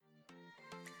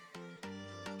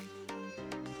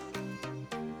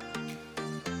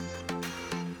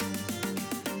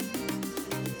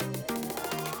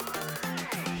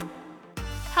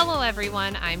Hello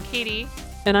everyone, I'm Katie.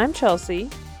 And I'm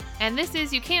Chelsea. And this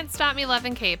is You Can't Stop Me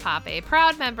Loving K-Pop, a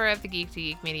proud member of the Geek to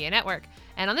Geek Media Network.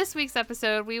 And on this week's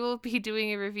episode, we will be doing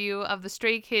a review of the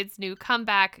Stray Kids' new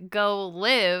comeback, Go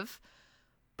Live.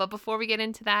 But before we get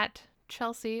into that,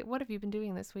 Chelsea, what have you been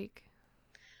doing this week?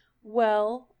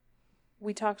 Well,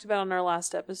 we talked about on our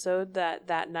last episode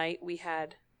that night we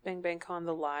had Bang Bang Con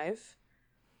the Live,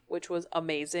 which was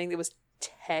amazing. It was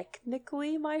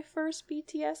technically my first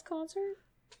BTS concert.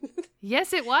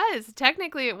 Yes, it was.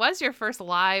 Technically, it was your first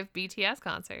live BTS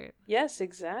concert. Yes,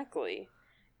 exactly.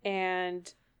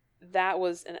 And that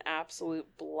was an absolute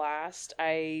blast.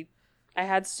 I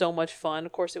had so much fun.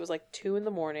 Of course, it was like 2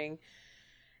 a.m. and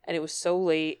it was so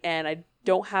late, and I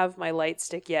don't have my light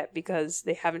stick yet because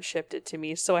they haven't shipped it to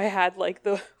me. So I had like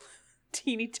the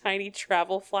teeny tiny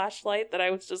travel flashlight that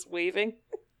I was just waving.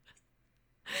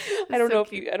 I don't know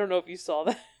if you saw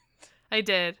that. I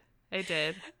did.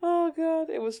 Oh god,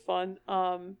 it was fun.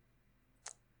 I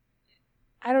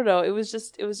don't know. It was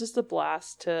just a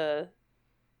blast to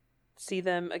see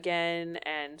them again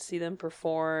and see them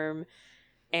perform.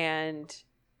 And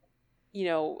you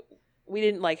know, we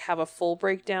didn't like have a full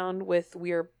breakdown with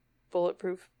We Are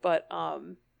Bulletproof, but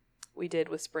we did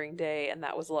with Spring Day, and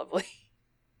that was lovely.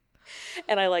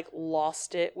 And I like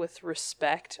lost it with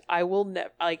Respect. I will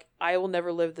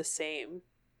never live the same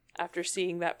after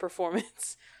seeing that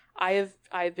performance. I've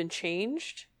been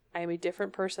changed. I am a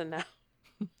different person now.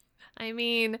 I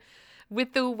mean,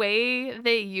 with the way that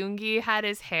Yoongi had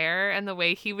his hair and the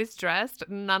way he was dressed,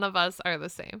 none of us are the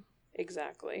same.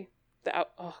 Exactly. The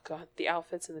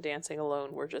outfits and the dancing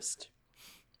alone were just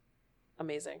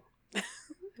amazing. It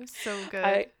was so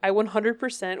good. I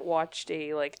 100% watched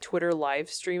a like Twitter live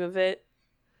stream of it,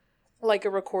 like a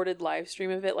recorded live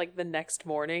stream of it, like the next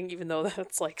morning, even though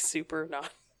that's like super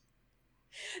not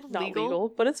legal,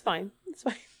 but it's fine. It's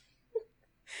fine.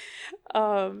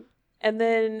 And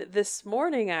then this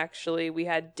morning, actually, we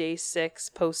had Day 6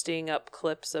 posting up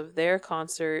clips of their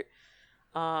concert,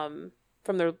 from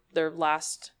their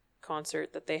last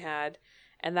concert that they had,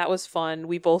 and that was fun.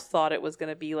 We both thought it was going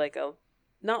to be like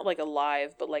not like a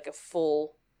live, but like a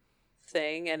full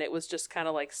thing, and it was just kind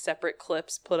of like separate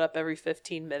clips put up every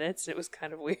 15 minutes, and it was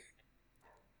kind of weird.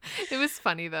 It was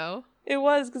funny, though. It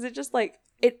was, because it just like,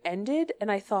 it ended,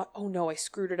 and I thought, oh no, I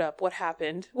screwed it up. What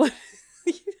happened?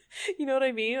 You know what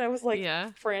I mean? I was like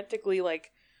frantically like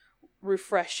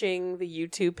refreshing the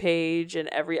YouTube page and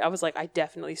I was like, I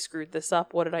definitely screwed this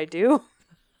up. What did I do?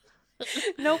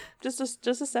 Nope, just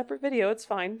a separate video. It's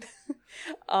fine.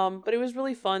 But it was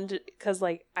really fun because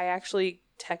like I actually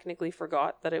technically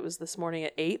forgot that it was this morning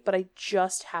at 8, but I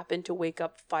just happened to wake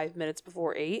up 5 minutes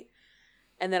before 8,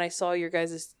 and then I saw your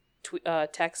guys'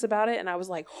 text about it, and I was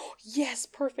like, oh, yes,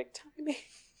 perfect timing.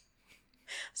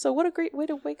 So what a great way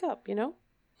to wake up, you know?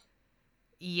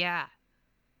 Yeah.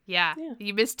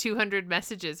 You missed 200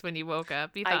 messages when you woke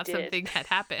up. You thought something had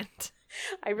happened.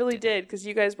 I really did, because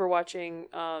you guys were watching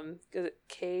is it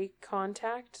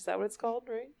K-Contact? Is that what it's called,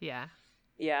 right?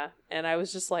 Yeah, and I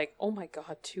was just like, oh my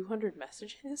god, 200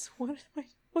 messages?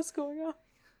 What's going on?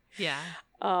 Yeah.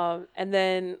 And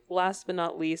then last but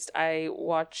not least,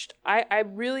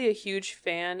 I'm really a huge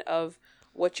fan of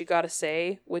What You Gotta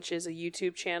Say, which is a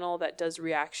YouTube channel that does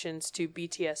reactions to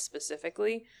BTS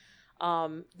specifically.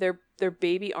 Their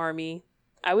baby army,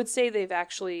 I would say they've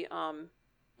actually,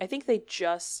 I think they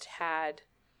just had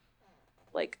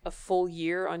like a full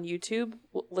year on YouTube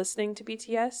listening to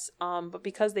BTS. But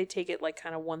because they take it like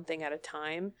kind of one thing at a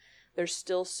time, there's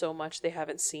still so much they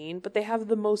haven't seen, but they have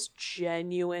the most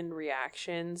genuine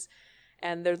reactions,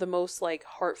 and they're the most like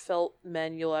heartfelt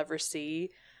men you'll ever see,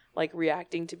 like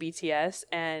reacting to BTS.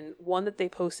 And one that they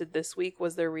posted this week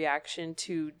was their reaction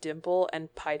to Dimple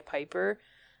and Pied Piper,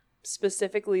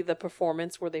 specifically the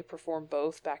performance where they perform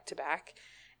both back to back.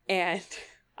 And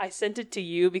I sent it to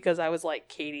you because I was like,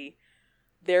 Katie,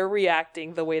 they're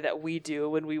reacting the way that we do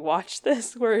when we watch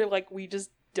this, where like we just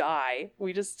die.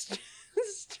 We just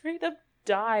straight up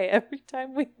die every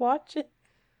time we watch it.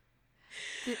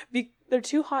 They're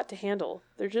too hot to handle.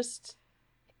 They're just...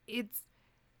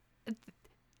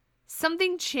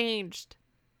 Something changed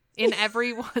in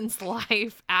everyone's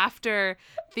life after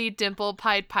the Dimple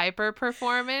Pied Piper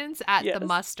performance at the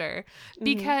muster,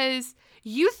 because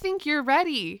you think you're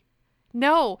ready.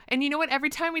 No. And you know what? Every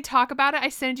time we talk about it, I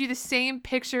send you the same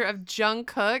picture of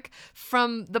Jungkook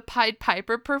from the Pied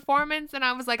Piper performance, and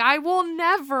I was like, I will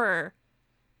never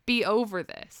be over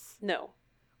this. No.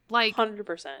 Like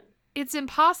 100%. It's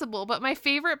impossible. But my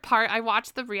favorite part, I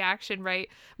watched the reaction, right?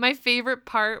 My favorite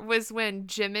part was when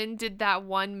Jimin did that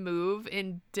one move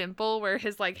in Dimple where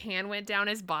his like hand went down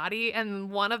his body, and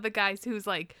one of the guys who's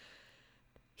like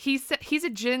he's a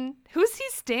Jin. Who's he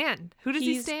stan? Who does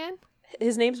he He's- stan?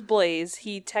 His name's Blaze.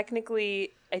 He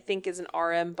technically, I think, is an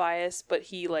RM bias, but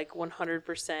he like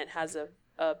 100% has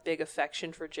a big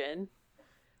affection for Jin.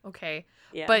 Okay.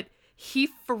 Yeah. But he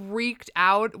freaked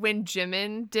out when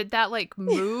Jimin did that like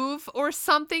move or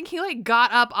something. He like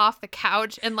got up off the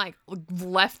couch and like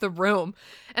left the room.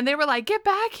 And they were like, "Get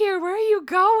back here. Where are you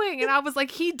going?" And I was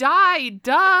like, "He died.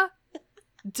 Duh.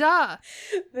 Duh."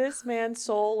 This man's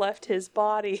soul left his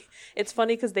body. It's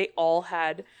funny because they all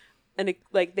had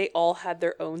they all had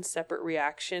their own separate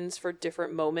reactions for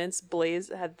different moments. Blaze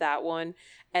had that one,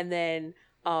 and then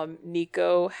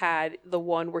Nico had the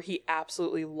one where he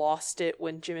absolutely lost it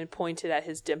when Jimin pointed at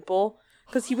his dimple,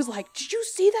 because he was like, "Did you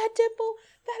see that dimple?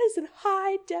 That is in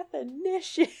high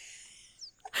definition."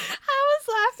 I was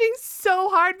laughing so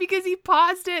hard because he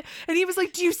paused it and he was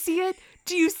like, "Do you see it?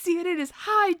 Do you see it? It is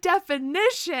high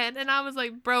definition." And I was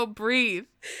like, "Bro, breathe.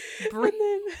 Breathe." And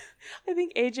then I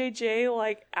think AJJ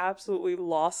like absolutely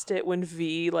lost it when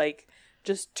V like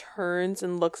just turns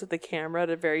and looks at the camera in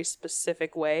a very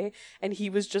specific way, and he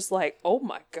was just like, "Oh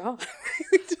my god."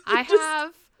 I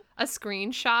have a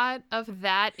screenshot of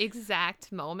that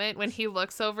exact moment when he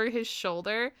looks over his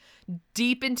shoulder,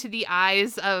 deep into the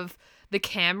eyes of the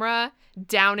camera,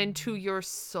 down into your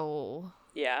soul.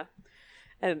 Yeah.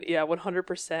 And yeah,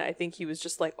 100%. I think he was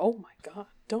just like, "Oh my god,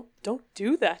 don't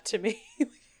do that to me."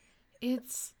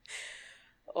 It's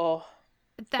Oh,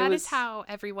 that is how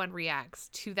everyone reacts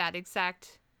to that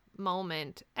exact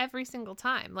moment every single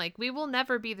time. Like, we will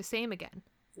never be the same again.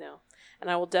 no. And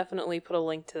I will definitely put a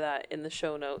link to that in the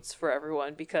show notes for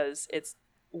everyone because it's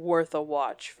worth a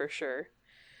watch for sure.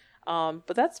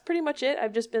 But that's pretty much it.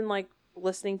 I've just been like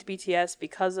listening to BTS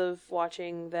because of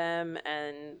watching them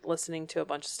and listening to a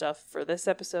bunch of stuff for this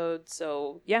episode.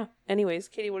 So yeah. Anyways,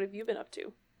 Katie, what have you been up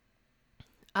to?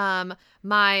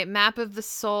 My Map of the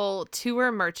Soul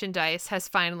tour merchandise has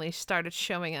finally started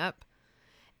showing up.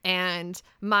 And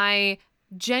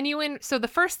so the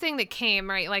first thing that came,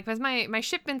 right, like, was my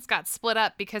shipments got split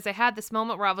up because I had this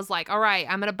moment where I was like, all right,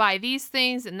 I'm going to buy these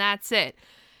things and that's it.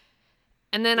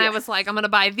 And then I was like, I'm going to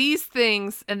buy these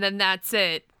things and then that's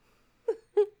it.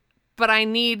 But I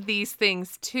need these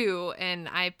things too. And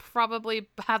I probably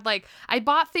had I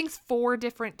bought things 4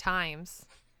 different times.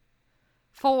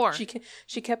 4.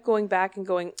 She kept going back and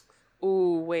going,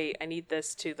 "Ooh, wait, I need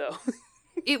this too though."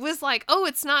 It was like, "Oh,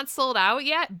 it's not sold out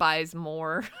yet." Buys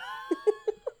more.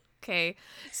 Okay.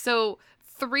 So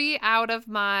 3 out of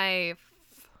my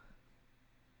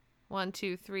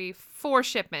 4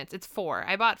 shipments. It's 4.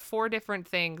 I bought 4 different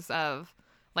things of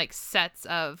like sets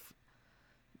of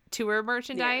tour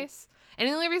merchandise. Yeah. And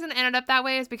the only reason it ended up that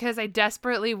way is because I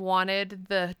desperately wanted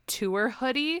the tour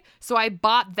hoodie. So I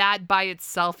bought that by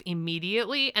itself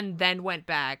immediately and then went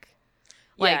back.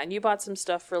 Yeah, and you bought some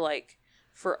stuff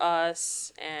for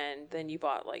us, and then you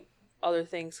bought other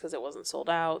things because it wasn't sold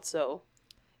out. So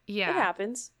yeah, it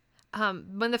happens.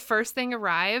 When the first thing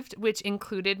arrived, which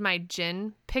included my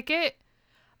Jin picket,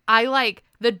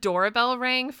 the doorbell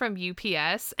rang from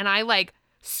UPS, and I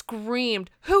screamed,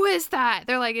 "Who is that?"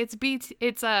 They're like, it's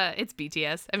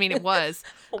BTS. I mean, it was.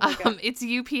 Oh it's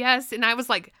UPS, and I was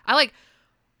like, I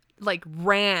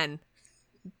ran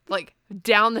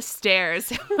down the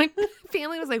stairs. My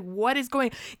family was like, "What is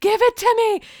going? Give it to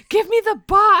me! Give me the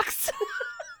box!"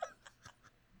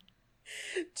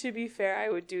 To be fair, I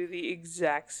would do the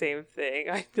exact same thing.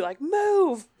 I'd be like,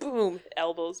 "Move!" Boom,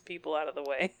 elbows people out of the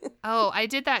way. Oh, I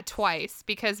did that twice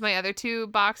because my other 2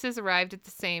 boxes arrived at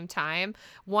the same time.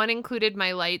 One included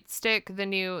my light stick, the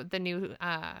new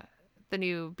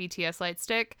BTS light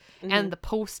stick, and the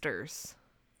posters.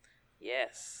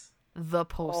 Yes. The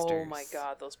posters. Oh my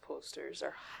god, those posters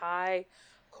are high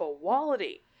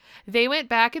quality. They went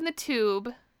back in the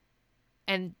tube,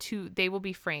 and they will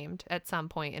be framed at some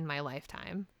point in my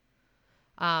lifetime.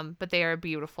 But they are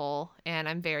beautiful, and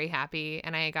I'm very happy,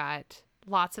 and I got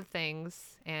lots of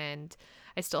things, and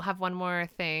I still have one more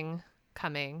thing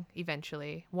coming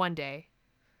eventually, one day.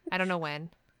 I don't know when.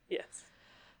 Yes.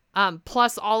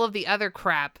 Plus all of the other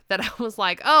crap that I was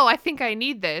like, "Oh, I think I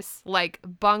need this." Like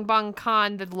Bang Bang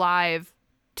Con, the live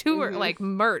tour,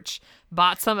 merch.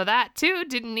 Bought some of that too.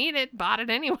 Didn't need it. Bought it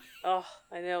anyway. Oh,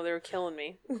 I know. They were killing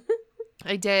me.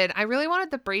 I did. I really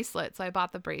wanted the bracelet, so I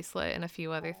bought the bracelet and a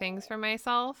few other things for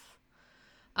myself.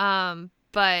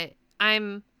 But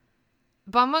Bang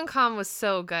Bang Con was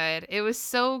so good. It was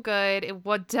so good.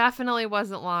 It definitely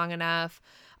wasn't long enough.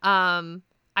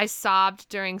 I sobbed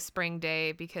during Spring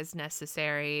Day because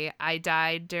necessary. I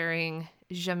died during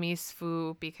Jamis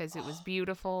Fu because it was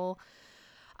beautiful.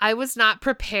 I was not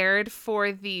prepared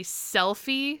for the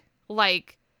selfie,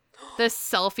 the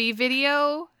selfie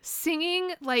video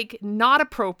singing, like, not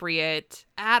appropriate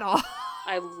at all.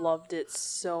 I loved it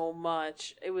so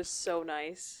much. It was so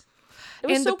nice. It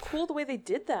was so cool the way they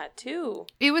did that, too.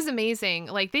 It was amazing.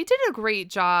 Like, they did a great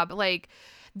job. Like,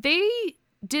 they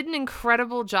did an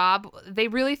incredible job. They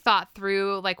really thought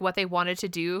through, like, what they wanted to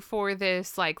do for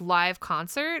this, like, live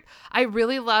concert. I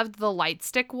really loved the light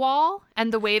stick wall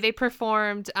and the way they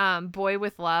performed Boy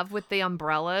With Love with the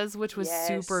umbrellas, which was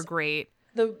super great.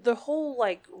 The whole,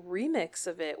 like, remix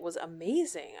of it was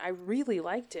amazing. I really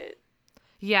liked it.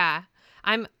 Yeah.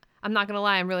 I'm not going to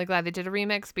lie. I'm really glad they did a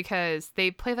remix because they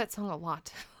play that song a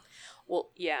lot. Well,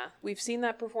 yeah. We've seen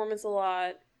that performance a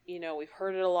lot. You know, we've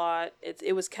heard it a lot.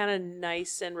 It was kind of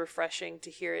nice and refreshing to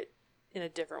hear it in a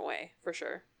different way, for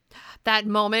sure. That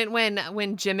moment when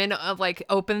Jimin like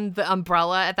opened the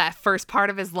umbrella at that first part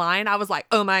of his line, I was like,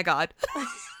 oh my God.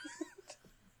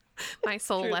 My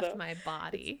soul left my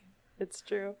body. It's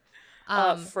true.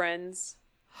 Friends.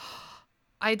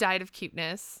 I died of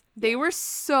cuteness. They were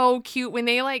so cute. When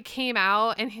they like came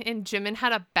out and Jimin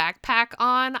had a backpack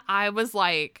on, I was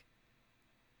like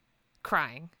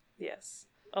crying. Yes.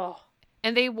 Oh.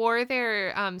 And they wore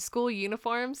their school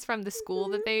uniforms from the school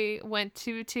that they went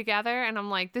to together. And I'm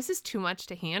like, this is too much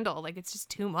to handle. Like, it's just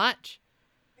too much.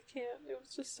 I can't. It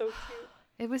was just so cute.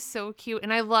 It was so cute.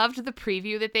 And I loved the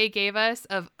preview that they gave us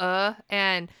of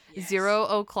and 0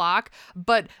 o'clock.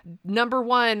 But number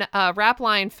one rap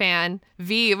line fan,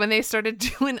 V, when they started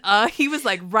doing he was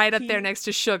like right up there next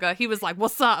to Suga. He was like,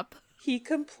 what's up? He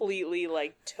completely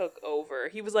like took over.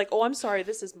 He was like, oh, I'm sorry,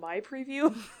 this is my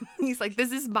preview. He's like,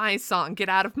 this is my song. Get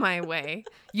out of my way.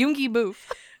 Yoongi move.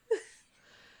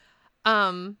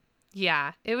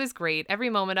 Yeah, it was great. Every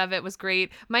moment of it was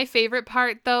great. My favorite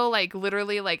part though, like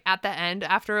literally like at the end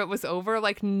after it was over,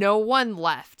 like no one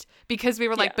left because we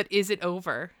were like, but is it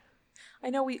over? I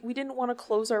know we didn't want to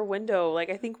close our window. Like,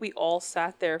 I think we all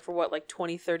sat there for what, like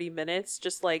 20, 30 minutes?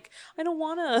 Just like, I don't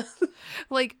want to.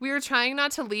 Like, we were trying not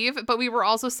to leave, but we were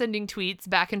also sending tweets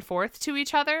back and forth to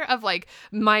each other of like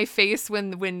my face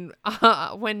when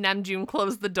Namjoon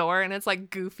closed the door and it's like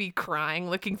Goofy crying,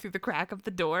 looking through the crack of the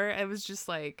door. It was just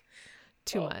like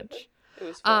too much. It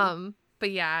was fun. But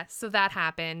yeah, so that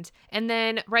happened. And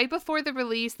then right before the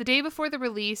release, the day before the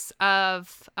release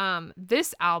of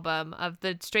this album, of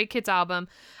the Stray Kids album,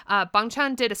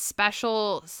 Bangchan did a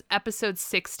special episode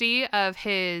 60 of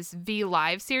his V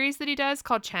Live series that he does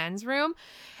called Chan's Room.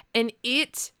 And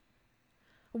it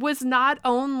was not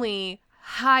only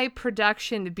high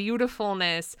production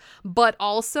beautifulness, but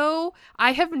also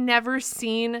I have never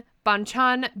seen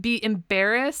Bangchan be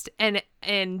embarrassed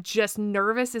and just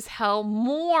nervous as hell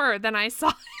more than I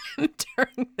saw him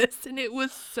during this, and it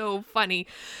was so funny.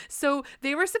 So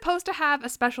they were supposed to have a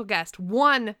special guest,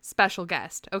 one special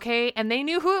guest, okay? And they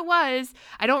knew who it was.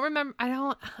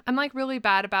 I'm like really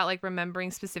bad about like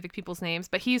remembering specific people's names,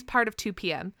 but he's part of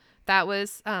 2PM. That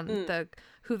was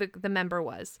who the member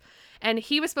was. And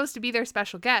he was supposed to be their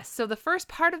special guest. So the first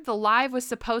part of the live was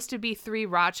supposed to be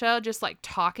 3RACHA just like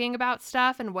talking about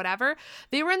stuff and whatever.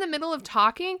 They were in the middle of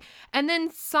talking, and then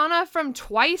Sana from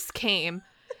Twice came.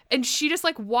 And she just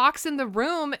like walks in the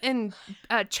room, and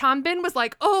Chanbin was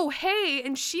like, oh, hey.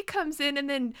 And she comes in, and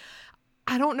then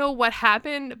I don't know what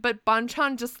happened, but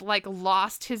Bangchan just like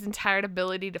lost his entire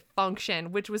ability to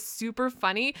function, which was super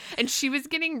funny. And she was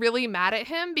getting really mad at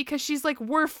him because she's like,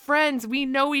 we're friends. We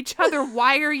know each other.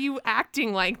 Why are you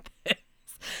acting like this?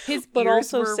 His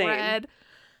ears were red.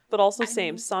 But also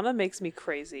same. Sana makes me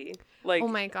crazy. Like, oh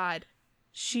my God.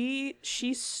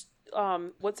 She's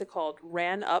what's it called?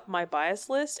 Ran up my bias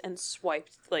list and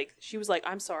swiped. Like, she was like,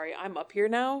 I'm sorry, I'm up here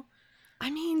now. I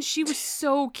mean, she was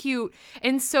so cute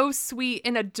and so sweet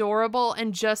and adorable,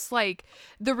 and just like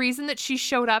the reason that she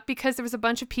showed up because there was a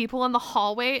bunch of people in the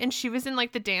hallway and she was in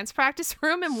like the dance practice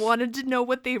room and wanted to know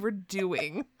what they were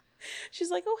doing.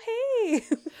 She's like, oh, hey.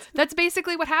 That's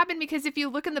basically what happened, because if you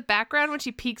look in the background when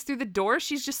she peeks through the door,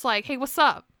 she's just like, hey, what's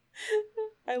up?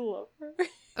 I love her.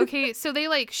 Okay, so they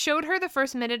like showed her the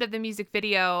first minute of the music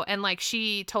video, and like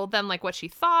she told them like what she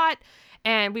thought.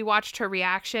 And we watched her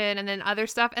reaction and then other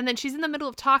stuff. And then she's in the middle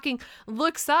of talking,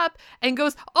 looks up and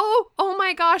goes, oh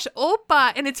my gosh,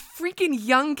 Oppa. And it's freaking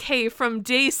Young K from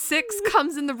Day 6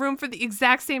 comes in the room for the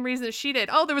exact same reason that she did.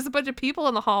 Oh, there was a bunch of people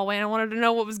in the hallway and I wanted to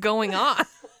know what was going on.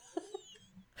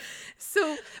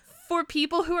 So for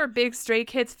people who are big Stray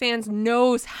Kids fans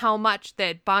knows how much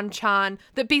that Bangchan,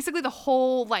 that basically the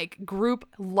whole like group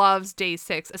loves Day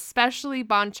 6, especially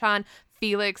Bangchan,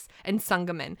 Felix, and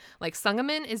Sungamin. Like,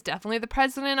 Sungamin is definitely the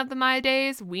president of the My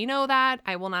Days. We know that.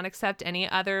 I will not accept any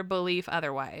other belief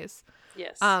otherwise.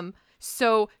 Yes.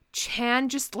 So Chan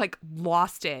just like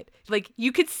lost it. Like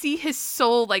you could see his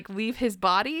soul like leave his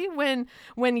body when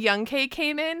Youngkay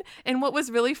came in. And what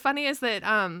was really funny is that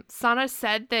Sana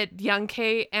said that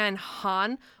Youngkay and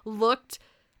Han looked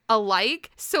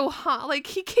alike. So Han, like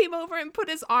he came over and put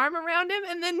his arm around him,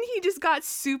 and then he just got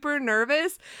super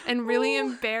nervous and really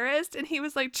embarrassed, and he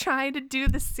was like trying to do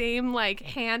the same like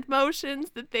hand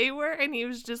motions that they were, and he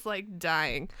was just like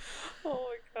dying. Oh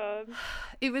my god.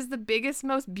 It was the biggest,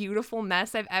 most beautiful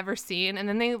mess I've ever seen. And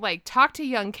then they like talked to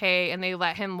Youngkay and they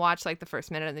let him watch like the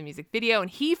first minute of the music video, and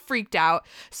he freaked out.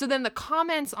 So then the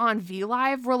comments on V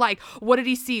Live were like, what did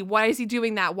he see? Why is he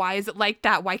doing that? Why is it like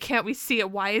that? Why can't we see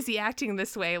it? Why is he acting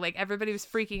this way? Like everybody was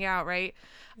freaking out, right?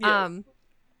 Yes.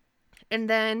 And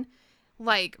then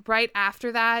like right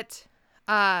after that,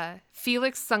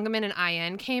 Felix, Sungmin, and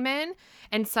IN came in,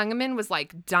 and Sungmin was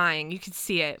like dying. You could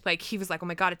see it. Like he was like, oh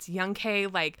my god, it's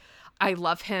Youngkay. Like I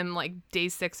love him, like day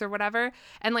 6 or whatever.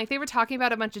 And like they were talking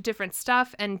about a bunch of different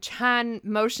stuff, and Chan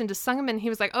motioned to Sungmin. He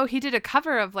was like, oh, he did a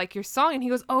cover of like your song. And he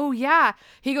goes, oh yeah.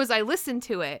 He goes, I listened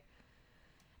to it.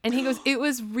 And he goes, it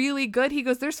was really good. He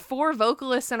goes, there's 4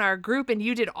 vocalists in our group and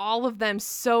you did all of them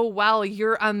so well.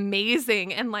 You're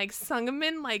amazing. And like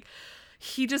Sungmin, like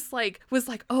he just like was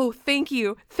like, oh, thank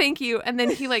you. And then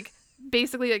he like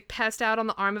basically like passed out on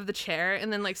the arm of the chair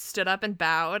and then like stood up and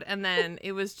bowed. And then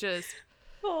it was just,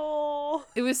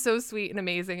 it was so sweet and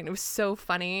amazing, and it was so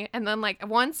funny. And then like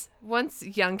once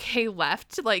Youngkay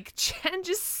left, like Chen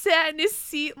just sat in his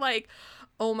seat like,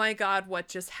 oh my god, what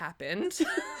just happened?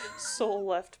 Soul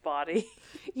left body.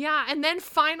 Yeah, and then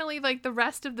finally like the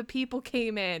rest of the people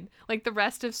came in, like the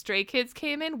rest of Stray Kids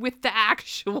came in with the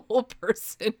actual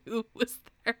person who was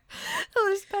there,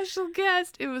 the special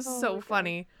guest. It was so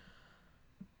funny.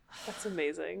 That's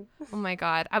amazing. Oh my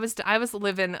god, I was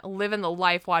living the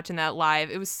life watching that live.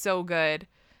 It was so good.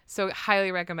 So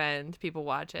highly recommend people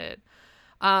watch it.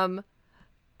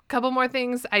 Couple more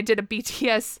things. I did a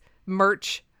BTS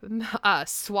merch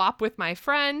swap with my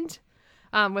friend,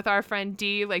 with our friend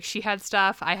D. Like she had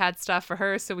stuff, I had stuff for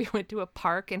her, so we went to a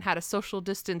park and had a social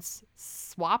distance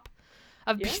swap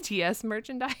of BTS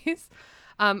merchandise.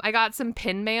 I got some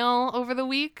pin mail over the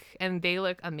week, and they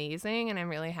look amazing, and I'm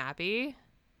really happy.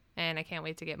 And I can't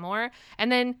wait to get more.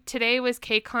 And then today was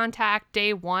K-Contact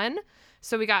Day 1.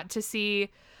 So we got to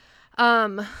see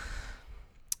Kim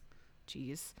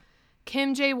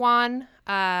Jae-won,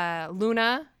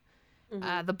 Luna,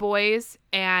 The Boys,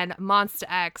 and Monsta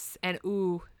X. And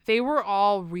they were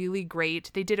all really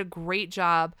great. They did a great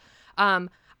job.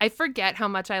 I forget how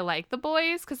much I like The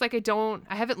Boys because like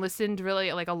I haven't listened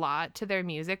really like a lot to their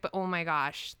music, but oh my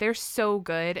gosh, they're so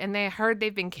good. And I heard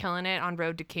they've been killing it on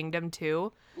Road to Kingdom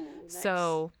too. Ooh, nice.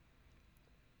 So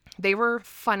they were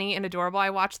funny and adorable. I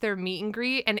watched their meet and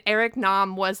greet, and Eric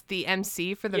Nam was the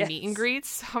MC for the meet and greets.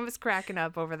 So I was cracking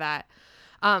up over that.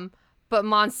 But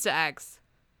Monsta X,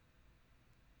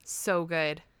 so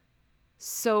good.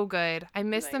 So good. I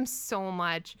miss them so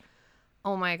much.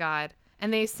 Oh my god.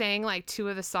 And they sang like 2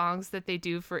 of the songs that they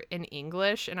do for in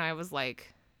English, and I was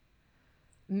like,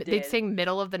 they'd sing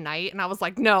Middle of the Night, and I was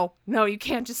like, no, you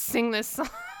can't just sing this song.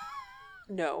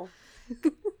 No.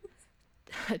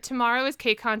 Tomorrow is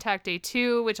K-Contact Day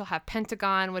 2, which will have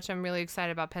Pentagon, which I'm really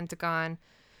excited about Pentagon.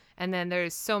 And then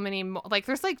there's so many more, like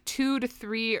there's like 2 to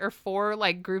 3 or 4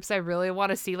 like groups I really want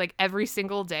to see like every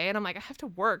single day, and I'm like, I have to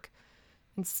work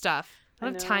and stuff. I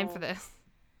don't have time for this.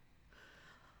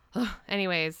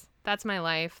 Anyways, that's my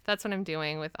life. That's what I'm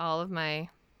doing with all of my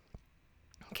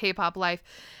K-pop life.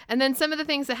 And then some of the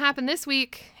things that happened this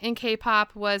week in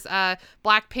K-pop was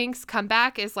Blackpink's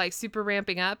comeback is like super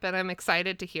ramping up, and I'm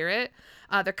excited to hear it.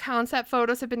 Their concept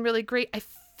photos have been really great. I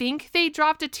think they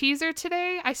dropped a teaser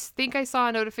today. I think I saw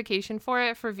a notification for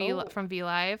it for from V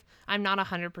Live. I'm not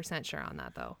 100% sure on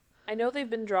that though. I know they've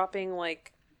been dropping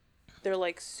like they're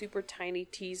like super tiny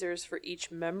teasers for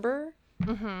each member.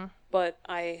 Mm-hmm. But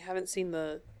I haven't seen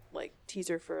the like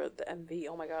teaser for the MV.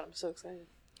 Oh my god, I'm so excited.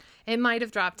 It might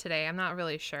have dropped today. I'm not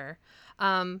really sure.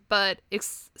 But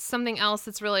it's something else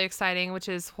that's really exciting, which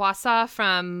is Hwasa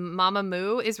from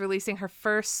Mamamoo is releasing her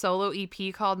first solo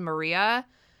EP called Maria.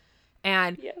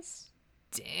 And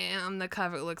damn, the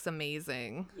cover looks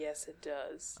amazing. Yes, it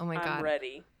does. Oh my god. I'm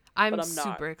ready. I'm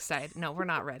super excited. No, we're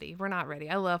not ready. We're not ready.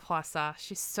 I love Hwasa.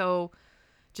 She's so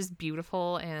just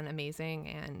beautiful and amazing,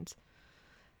 and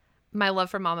my love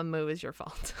for Mamamoo is your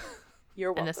fault.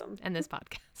 You're welcome. in this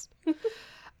podcast.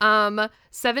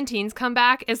 Seventeen's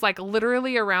comeback is like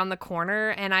literally around the corner,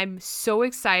 and I'm so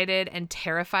excited and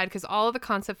terrified because all of the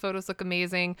concept photos look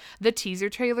amazing. The teaser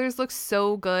trailers look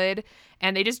so good,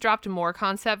 and they just dropped more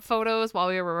concept photos while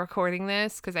we were recording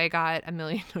this because I got a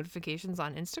million notifications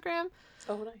on Instagram.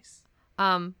 Oh, nice.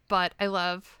 But I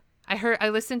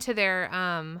listened to their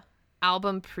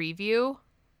album preview.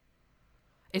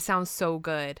 It sounds so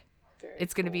good.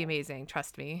 It's gonna be amazing,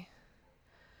 trust me.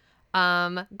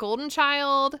 Golden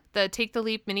Child, the Take the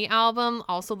Leap mini album,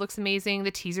 also looks amazing.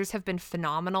 The teasers have been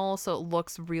phenomenal, so it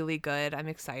looks really good. I'm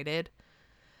excited.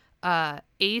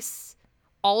 Ace,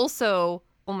 also,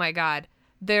 oh my god,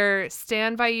 their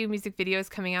Stand By You music video is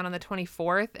coming out on the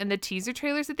 24th, and the teaser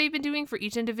trailers that they've been doing for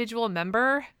each individual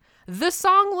member, the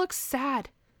song looks sad.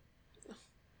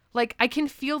 Like, I can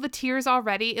feel the tears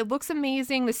already. It looks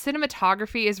amazing. The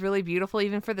cinematography is really beautiful,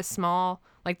 even for the small,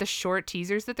 like the short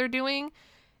teasers that they're doing.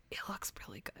 It looks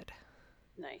really good.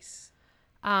 Nice.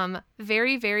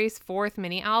 Very Very's fourth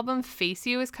mini album, Face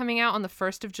You, is coming out on the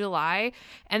 1st of July.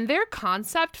 And their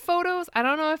concept photos, I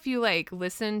don't know if you like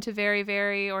listen to Very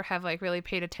Very or have like really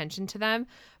paid attention to them,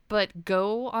 but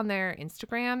go on their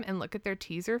Instagram and look at their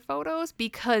teaser photos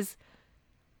because,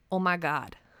 oh my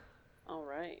God. All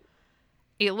right.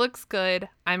 It looks good.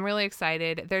 I'm really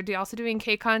excited. They're also doing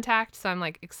K-Contact, so I'm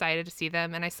like excited to see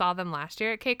them. And I saw them last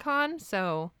year at K-Con,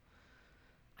 so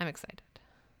I'm excited.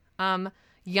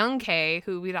 Young K,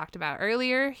 who we talked about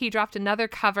earlier, he dropped another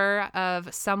cover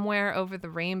of Somewhere Over the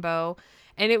Rainbow,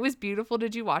 and it was beautiful.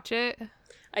 Did you watch it?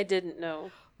 I didn't know.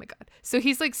 Oh my God. So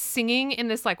he's like singing in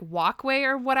this like walkway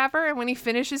or whatever, and when he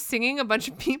finishes singing, a bunch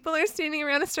of people are standing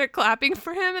around and start clapping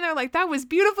for him, and they're like, that was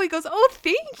beautiful. He goes, oh,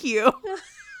 thank you.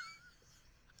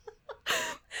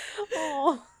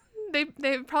 Oh. They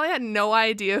probably had no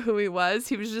idea who he was.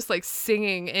 He was just like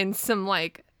singing in some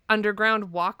like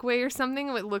underground walkway or something.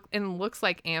 It looks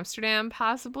like Amsterdam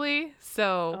possibly.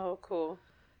 So oh, cool.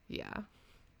 Yeah.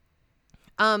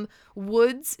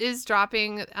 Woods is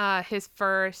dropping his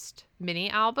first mini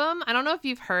album. I don't know if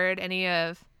you've heard any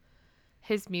of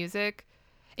his music.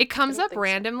 It comes up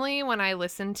randomly when I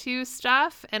listen to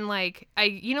stuff, and like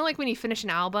like when you finish an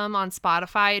album on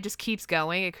Spotify, it just keeps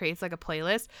going. It creates like a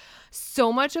playlist.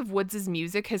 So much of Woods'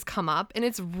 music has come up, and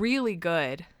it's really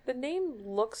good. The name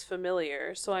looks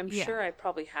familiar, so I'm sure I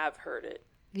probably have heard it.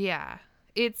 Yeah.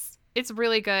 It's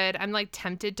really good. I'm like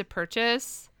tempted to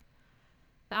purchase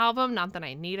the album. Not that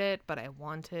I need it, but I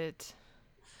want it.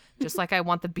 Just like I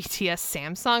want the BTS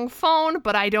Samsung phone,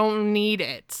 but I don't need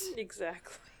it.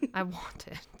 Exactly. I want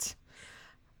it.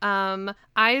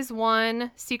 IZ*ONE,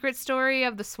 Secret Story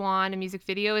of the Swan, a music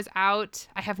video is out.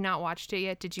 I have not watched it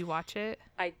yet. Did you watch it?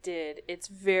 I did. It's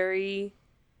very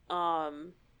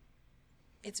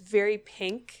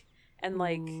pink and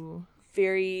like Ooh.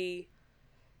 very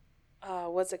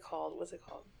what's it called?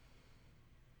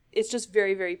 It's just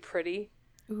very, very pretty.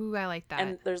 Ooh, I like that.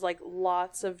 And there's like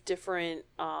lots of different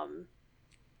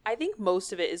I think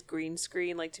most of it is green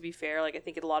screen, like to be fair. Like I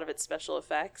think a lot of it's special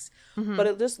effects. Mm-hmm. But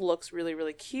it just looks really,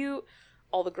 really cute.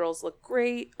 All the girls look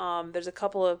great. There's a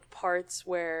couple of parts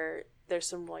where there's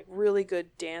some like really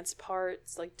good dance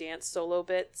parts, like dance solo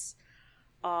bits.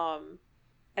 And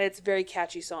it's a very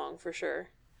catchy song for sure.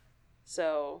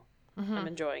 So I'm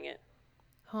enjoying it.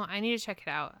 Oh, I need to check it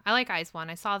out. I like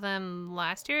IZ*ONE. I saw them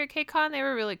last year at KCON. They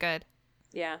were really good.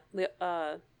 Yeah.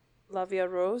 La Vie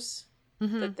Rose.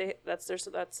 Mm-hmm.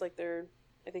 That's like their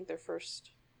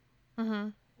first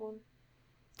one.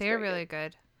 They're really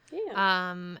good.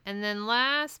 Yeah. And then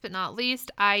last but not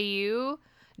least, IU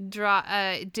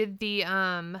did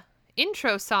the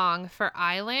intro song for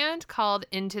Island called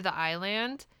Into the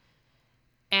Island.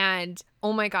 And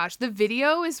oh my gosh, the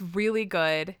video is really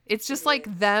good. It's just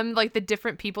like them, like the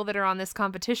different people that are on this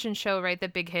competition show, right,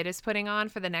 that Big Hit is putting on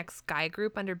for the next guy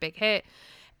group under Big Hit.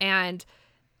 And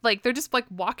like they're just like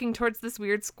walking towards this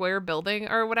weird square building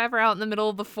or whatever out in the middle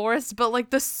of the forest, but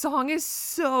like the song is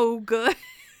so good.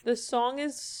 The song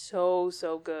is so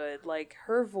good. Like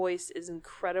her voice is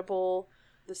incredible.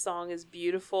 The song is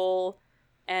beautiful,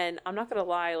 and I'm not gonna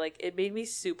lie, like it made me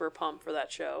super pumped for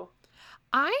that show.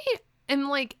 I am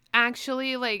like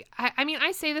actually like I mean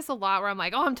I say this a lot where I'm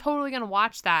like, oh, I'm totally gonna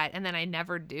watch that, and then I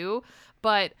never do,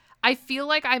 but I feel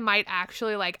like I might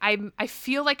actually like I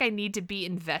feel like I need to be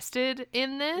invested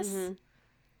in this. Mm-hmm.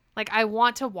 Like I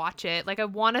want to watch it. Like I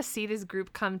want to see this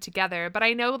group come together, but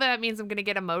I know that means I'm going to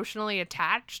get emotionally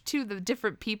attached to the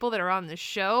different people that are on the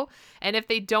show, and if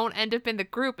they don't end up in the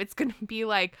group, it's going to be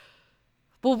like,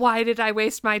 well, why did I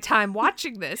waste my time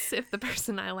watching this if the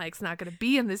person I like's not going to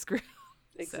be in this group?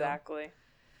 Exactly. So.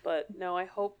 But no, I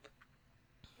hope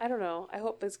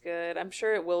it's good. I'm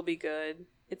sure it will be good.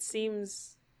 It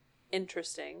seems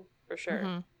interesting for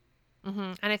sure.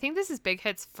 And I think this is Big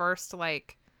Hit's first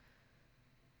like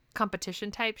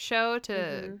competition type show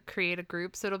to create a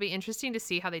group, so it'll be interesting to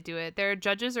see how they do it. Their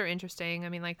judges are interesting. I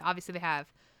mean, like obviously they have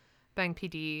Bang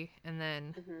PD, and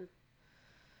then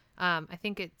I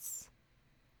think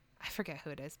I forget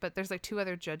who it is, but there's like 2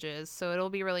 other judges, so it'll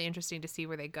be really interesting to see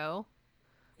where they go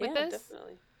with this.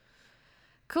 Definitely.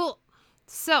 Cool.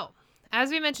 So, as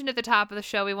we mentioned at the top of the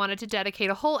show, we wanted to dedicate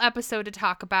a whole episode to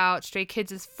talk about Stray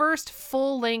Kids' first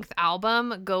full-length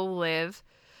album, Go Live,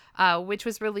 which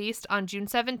was released on June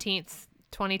 17th,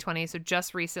 2020, so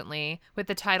just recently, with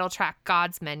the title track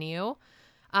God's Menu.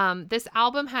 This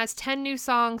album has 10 new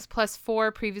songs plus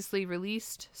 4 previously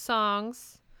released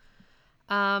songs.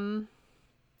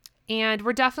 And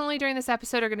we're definitely, during this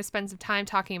episode, are going to spend some time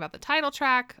talking about the title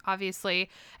track, obviously,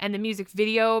 and the music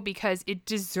video, because it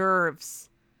deserves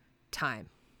time.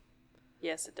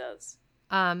 Yes, it does.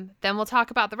 Then we'll talk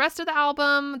about the rest of the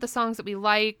album, the songs that we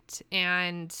liked,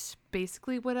 and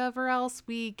basically whatever else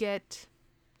we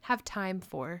have time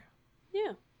for.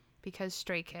 Yeah. Because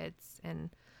Stray Kids,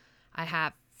 and I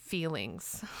have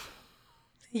feelings.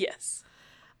 Yes.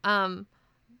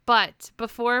 But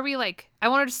before we I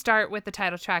wanted to start with the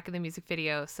title track and the music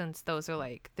video, since those are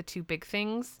like the 2 big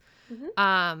things.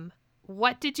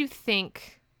 What did you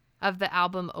think of the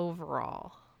album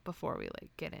overall before we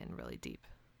get in really deep?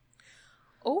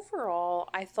 Overall,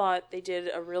 I thought they did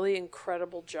a really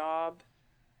incredible job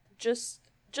just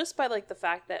by the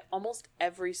fact that almost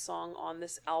every song on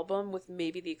this album, with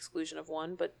maybe the exclusion of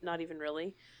one, but not even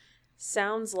really,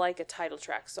 sounds like a title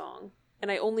track song.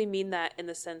 And I only mean that in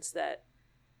the sense that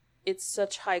it's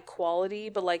such high quality,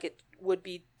 but it would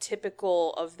be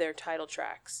typical of their title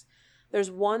tracks.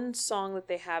 There's one song that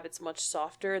they have, it's much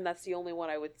softer, and that's the only one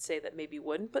I would say that maybe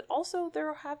wouldn't. But also,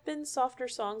 there have been softer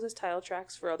songs as title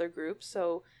tracks for other groups,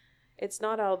 so it's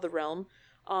not out of the realm.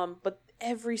 But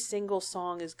every single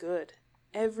song is good.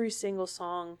 Every single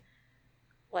song,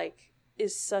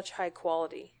 is such high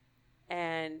quality.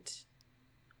 And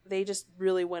they just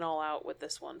really went all out with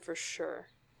this one, for sure.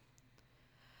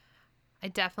 I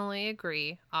definitely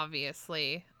agree,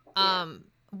 obviously. Yeah.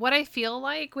 What I feel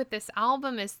like with this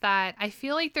album is that I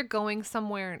feel like they're going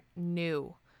somewhere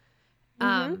new.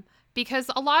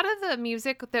 Because a lot of the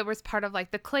music that was part of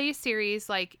the Clay series,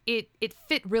 it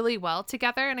fit really well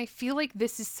together, and I feel like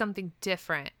this is something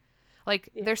different.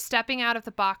 They're stepping out of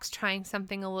the box, trying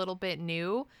something a little bit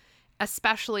new,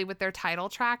 especially with their title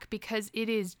track, because it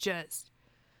is just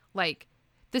the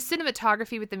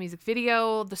cinematography with the music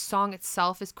video, the song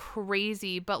itself is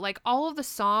crazy, but all of the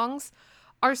songs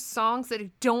are songs that I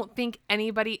don't think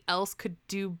anybody else could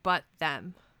do but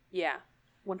them. Yeah,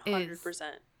 100%.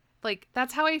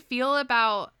 That's how I feel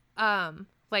about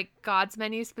God's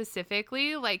Menu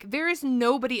specifically. There is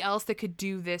nobody else that could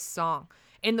do this song.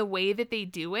 And the way that they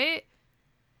do it,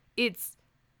 it's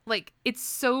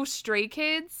so Stray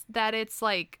Kids that it's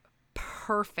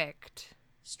perfect.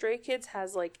 Stray Kids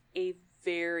has a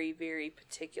very, very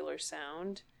particular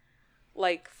sound.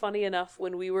 Funny enough,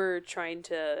 when we were trying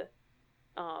to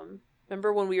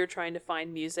remember when we were trying to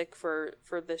find music for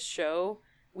this show,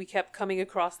 we kept coming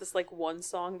across this one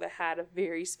song that had a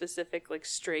very specific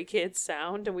Stray Kids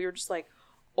sound, and we were just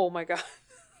oh my god.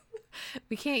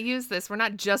 We can't use this. We're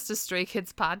not just a Stray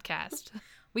Kids podcast.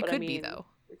 We could be, though.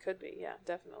 We could be, yeah,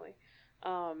 definitely.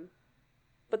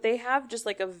 But they have just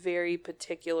a very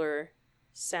particular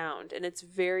sound, and it's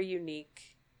very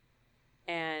unique.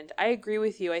 And I agree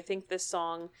with you. I think this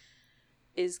song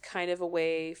is kind of a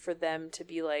way for them to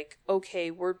be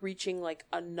okay, we're reaching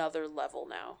another level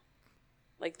now.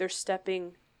 They're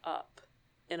stepping up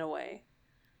in a way.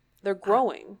 They're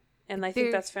growing, and I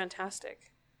think that's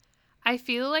fantastic. I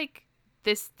feel like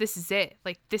this is it.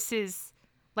 This is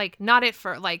not it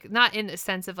for not in a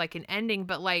sense of an ending,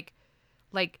 but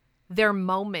their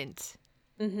moment.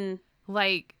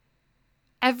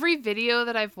 Every video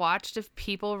that I've watched of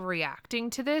people reacting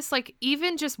to this,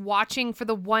 even just watching for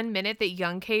the 1 minute that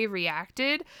Young K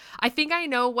reacted, I think I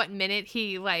know what minute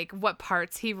he, what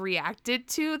parts he reacted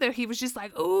to, that he was just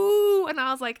ooh, and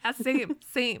I was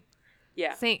same.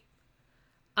 Yeah. Same.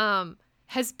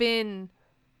 Has been,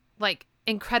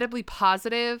 incredibly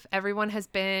positive. Everyone has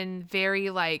been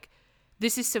very,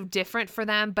 this is so different for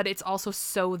them, but it's also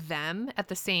so them at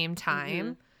the same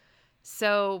time.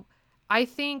 So I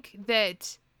think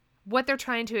that what they're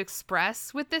trying to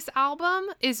express with this album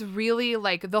is really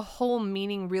the whole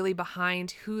meaning really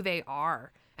behind who they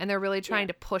are. And they're really trying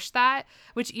to push that,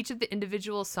 which each of the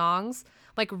individual songs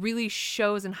really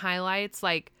shows and highlights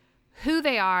who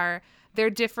they are, their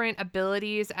different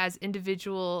abilities as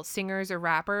individual singers or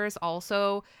rappers,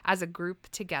 also as a group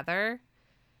together.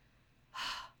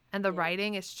 And the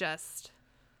writing is just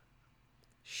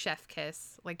chef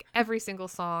kiss. Like every single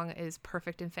song is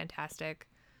perfect and fantastic.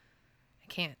 I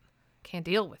can't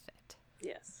deal with it.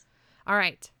 Yes. All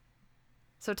right.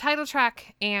 So title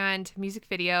track and music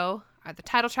video. The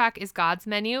title track is God's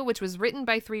Menu, which was written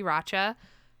by 3RACHA.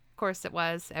 Of course it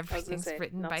was. Everything's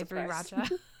written by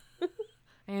 3RACHA.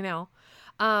 I know.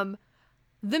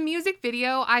 The music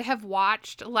video I have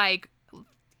watched like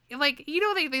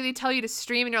they tell you to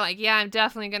stream and you're like, yeah, I'm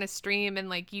definitely going to stream. And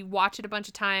like you watch it a bunch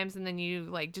of times and then you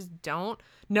like just don't.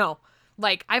 No,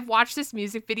 like I've watched this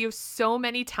music video so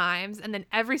many times and then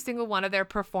every single one of their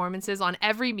performances on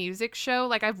every music show,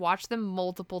 like I've watched them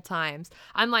multiple times.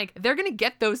 I'm like, they're going to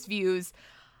get those views.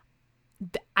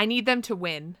 I need them to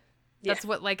win. That's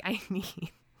what like I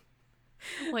need.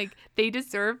 Like they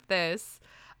deserve this.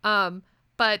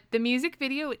 But the music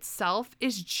video itself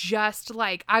is just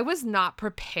like, I was not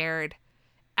prepared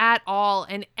at all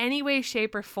in any way,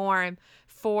 shape, or form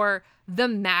for the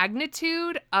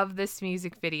magnitude of this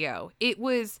music video. It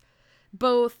was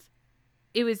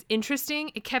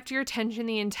interesting. It kept your attention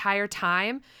the entire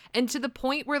time. And to the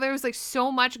point where there was like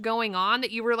so much going on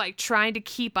that you were like trying to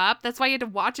keep up. That's why you had to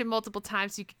watch it multiple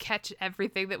times so you could catch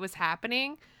everything that was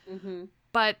happening. Mm-hmm.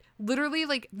 But literally,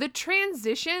 like, the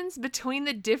transitions between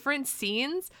the different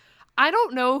scenes, I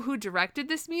don't know who directed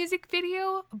this music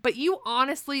video, but you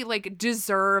honestly, like,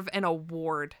 deserve an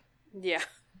award. Yeah,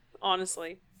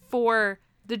 honestly. For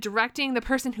the directing, the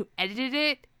person who edited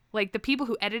it, like, the people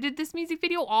who edited this music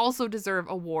video also deserve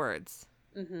awards.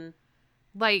 Mm-hmm.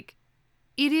 Like,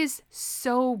 it is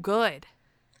so good.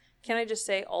 Can I just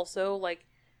say also, like,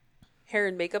 hair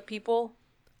and makeup people?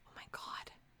 Oh, my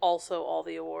God. Also all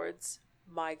the awards.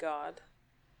 My God.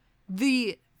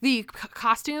 The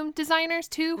costume designers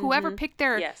too, whoever picked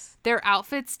their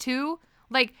outfits too,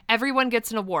 like everyone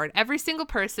gets an award. Every single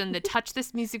person that touched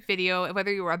this music video,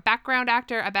 whether you were a background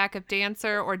actor, a backup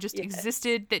dancer, or just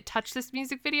existed that touched this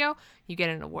music video, you get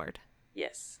an award.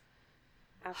 Yes.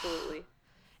 Absolutely.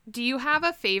 Do you have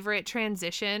a favorite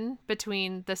transition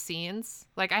between the scenes?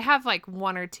 Like I have like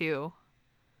one or two.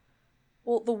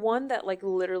 Well, the one that, like,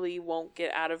 literally won't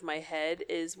get out of my head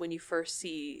is when you first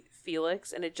see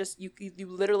Felix, and it just, you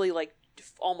literally, like,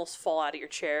 almost fall out of your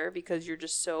chair because you're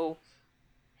just so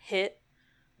hit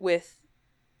with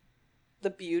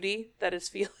the beauty that is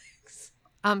Felix.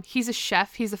 He's a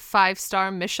chef. He's a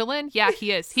 5-star Michelin. Yeah,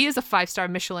 he is. He is a 5-star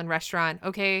Michelin restaurant,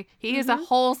 okay? He is a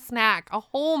whole snack, a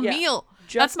whole meal.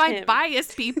 That's my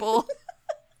bias, people.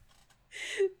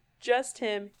 Just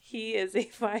him. He is a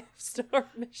 5-star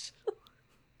Michelin.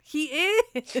 He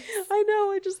is. I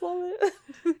know. I just love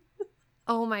it.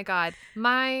 Oh my God.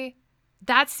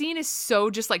 That scene is so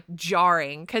just like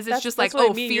jarring because it's just like,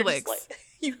 oh, Felix. Like,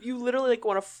 you literally like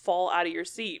want to fall out of your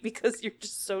seat because you're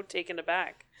just so taken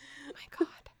aback. Oh my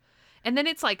God. And then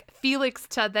it's like Felix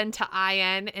to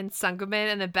Ian and Sangomin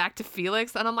and then back to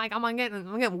Felix. And I'm like, I'm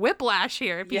getting whiplash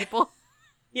here, people.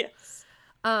 Yeah. Yes.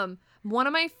 One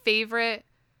of my favorite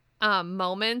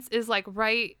moments is like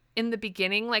right in the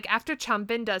beginning, like after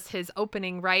Changbin does his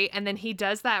opening, right? And then he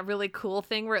does that really cool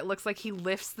thing where it looks like he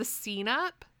lifts the scene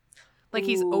up. Like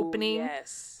he's opening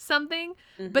something.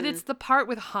 Mm-hmm. But it's the part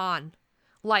with Han.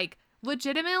 Like,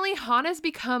 legitimately, Han has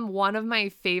become one of my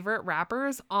favorite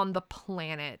rappers on the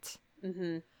planet.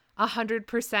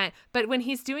 100%. But when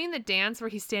he's doing the dance where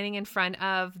he's standing in front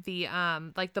of the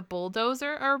like the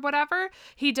bulldozer or whatever,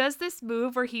 he does this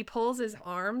move where he pulls his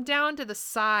arm down to the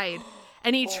side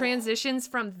and he transitions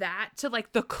from that to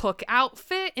like the cook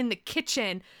outfit in the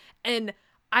kitchen. And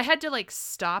I had to like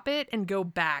stop it and go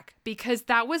back because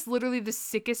that was literally the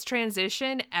sickest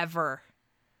transition ever.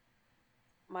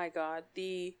 My God,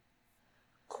 the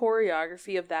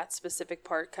choreography of that specific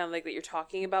part, kind of like that you're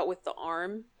talking about with the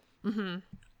arm. Mm-hmm.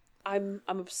 I'm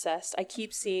obsessed. I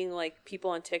keep seeing like people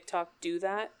on TikTok do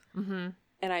that. Mm-hmm.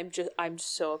 And I'm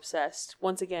so obsessed.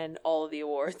 Once again, all of the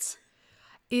awards.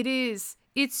 It's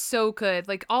so good.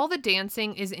 Like all the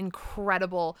dancing is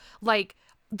incredible. Like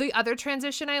the other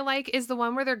transition I like is the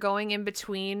one where they're going in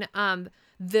between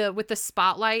with the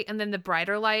spotlight and then the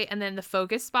brighter light and then the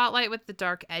focus spotlight with the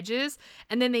dark edges.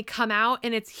 And then they come out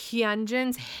and it's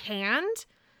Hyunjin's hand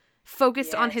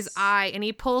focused on his eye and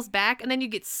he pulls back and then you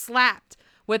get slapped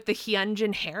with the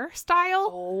Hyunjin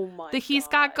hairstyle that he's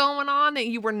got going on that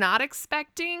you were not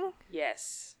expecting.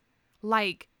 Yes.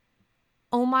 Like,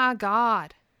 oh my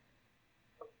God.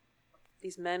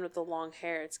 These men with the long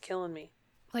hair, it's killing me.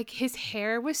 Like, his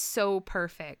hair was so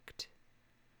perfect.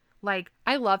 Like,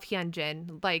 I love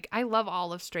Hyunjin. Like, I love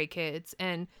all of Stray Kids.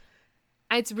 And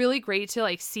it's really great to,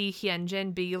 like, see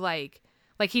Hyunjin be, like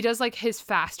Like he does like his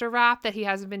faster rap that he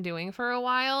hasn't been doing for a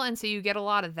while, and so you get a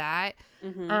lot of that.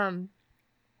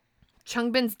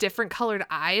 Changbin's different colored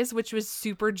eyes, which was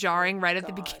super jarring right at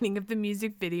the beginning of the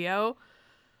music video.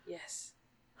 Yes.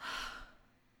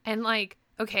 And like,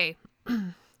 okay,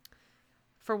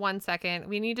 for 1 second,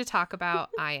 we need to talk about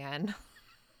IN.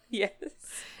 Yes.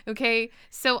 Okay,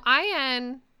 so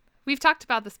IN, we've talked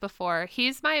about this before.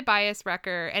 He's my bias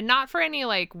wrecker, and not for any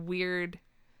like weird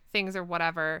things or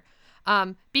whatever,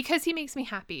 because he makes me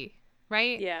happy,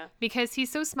 right? Yeah. Because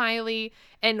he's so smiley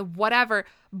and whatever.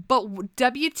 But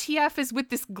WTF is with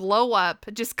this glow up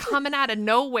just coming out of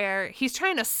nowhere. He's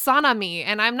trying to sauna me,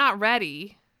 and I'm not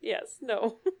ready. Yes.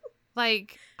 No.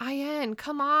 Like, IN,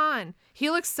 come on.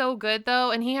 He looks so good, though,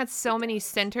 and he had so many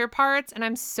center parts, and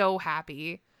I'm so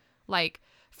happy. Like,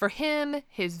 for him,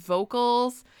 his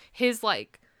vocals, his,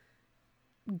 like,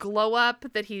 glow up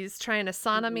that he's trying to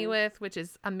sauna me with, which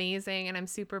is amazing, and I'm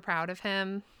super proud of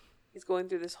him. He's going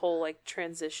through this whole, like,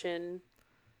 transition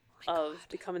of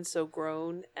becoming so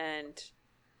grown, and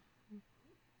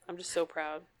I'm just so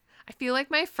proud. I feel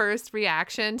like my first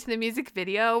reaction to the music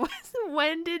video was,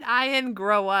 when did IN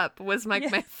grow up? Was like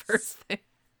my first thing,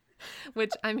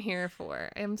 which I'm here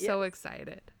for. I'm so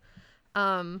excited.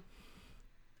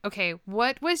 Okay,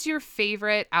 what was your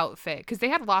favorite outfit? Because they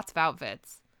had lots of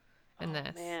outfits in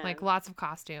this, man. Like lots of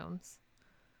costumes.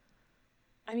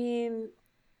 I mean,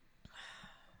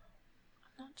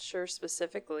 I'm not sure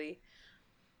specifically.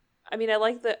 I mean, I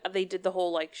like that they did the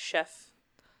whole like chef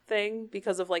thing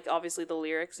because of like obviously the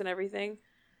lyrics and everything.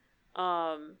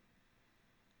 I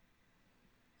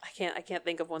can't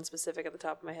think of one specific at the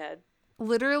top of my head.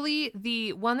 Literally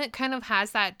the one that kind of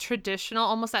has that traditional,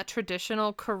 almost that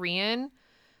traditional Korean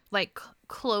like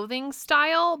clothing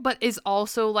style, but is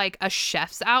also like a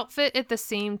chef's outfit at the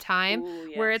same time. Ooh,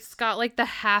 yes. Where it's got like the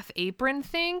half apron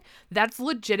thing. That's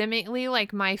legitimately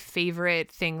like my favorite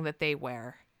thing that they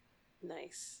wear.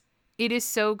 Nice. It is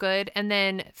so good. And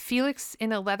then Felix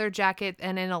in a leather jacket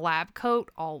and in a lab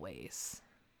coat, always.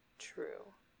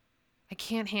 True. I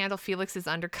can't handle Felix's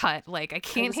undercut. Like, I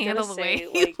can't handle the way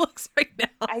like, he looks right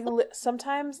now.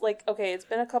 Sometimes, like, okay, it's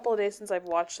been a couple of days since I've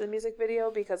watched the music video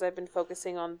because I've been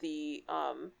focusing on the,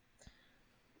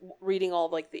 reading all,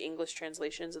 like, the English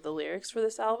translations of the lyrics for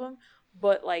this album.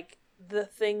 But, like, the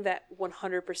thing that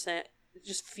 100%,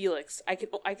 just Felix. I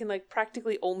can like,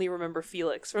 practically only remember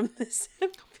Felix from this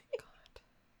MV.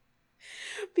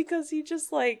 Because he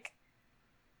just, like,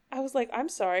 I was like, I'm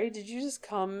sorry, did you just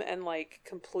come and, like,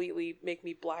 completely make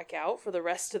me black out for the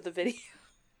rest of the video?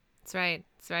 That's right.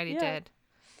 He did.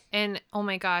 And, oh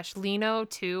my gosh, Lino,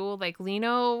 too. Like,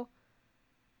 Lino,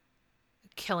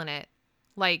 killing it.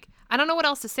 Like, I don't know what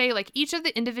else to say. Like, each of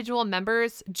the individual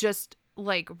members just,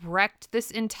 like, wrecked this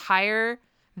entire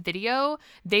video.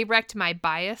 They wrecked my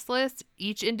bias list,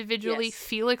 each individually. Yes.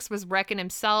 Felix was wrecking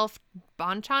himself.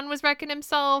 Bonchan was wrecking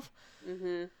himself.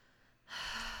 Mm-hmm.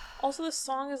 Also, the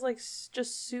song is like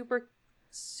just super,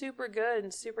 super good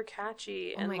and super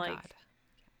catchy. Oh and my like, God.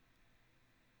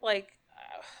 Like,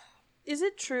 is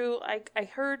it true? I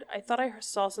thought I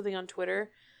saw something on Twitter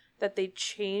that they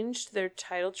changed their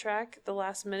title track at the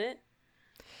last minute.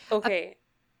 Okay,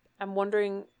 I'm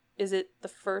wondering, is it the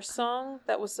first song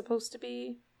that was supposed to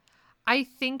be? I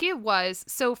think it was.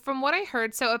 So from what I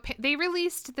heard, so they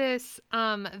released this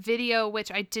video,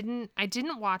 which I didn't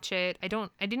watch it. I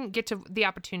didn't get to the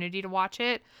opportunity to watch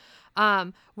it.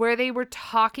 Where they were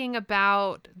talking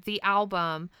about the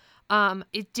album.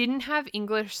 It didn't have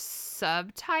English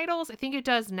subtitles. I think it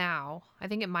does now. I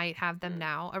think it might have them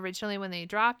now. Originally when they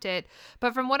dropped it,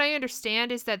 but from what I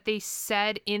understand is that they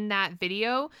said in that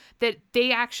video that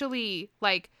they actually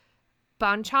like.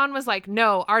 Bonchan was like,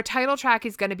 no, our title track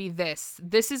is going to be this.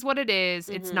 This is what it is.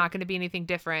 Mm-hmm. It's not going to be anything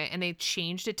different. And they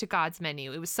changed it to God's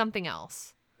Menu. It was something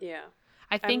else. Yeah.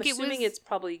 I'm assuming it's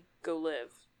probably Go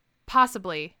Live.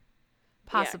 Possibly.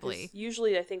 Yeah,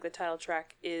 usually I think the title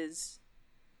track is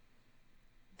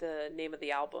the name of the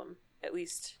album. At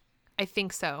least. I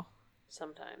think so.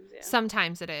 Sometimes, yeah.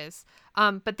 Sometimes it is.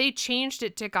 But they changed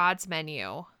it to God's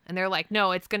Menu. And they're like,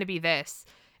 no, it's going to be this.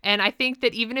 And I think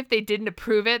that even if they didn't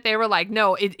approve it, they were like,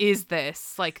 no, it is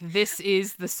this. Like, this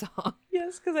is the song.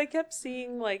 Yes, because I kept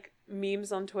seeing, like,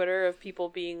 memes on Twitter of people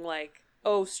being like,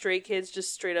 oh, Stray Kids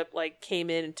just straight up, like, came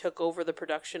in and took over the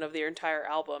production of their entire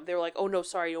album. They were like, oh, no,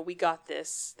 sorry, we got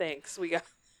this. Thanks, we got...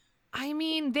 I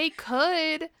mean, they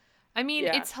could. I mean,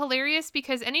 It's hilarious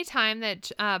because anytime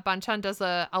that Bonchan does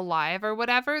a live or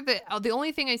whatever, the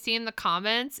only thing I see in the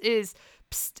comments is,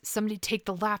 psst, somebody take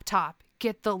the laptop.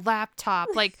 Get the laptop.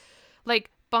 Like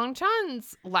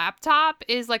Bonchan's laptop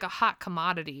is like a hot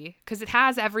commodity because it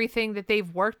has everything that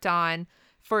they've worked on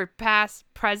for past,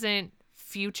 present,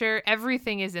 future.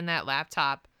 Everything is in that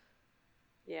laptop.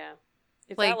 Yeah.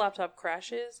 If Like, that laptop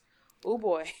crashes, oh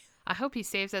boy. I hope he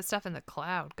saves that stuff in the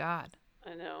cloud, God.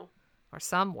 I know. Or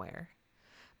somewhere.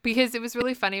 Because it was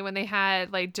really funny when they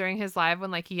had, like, during his live,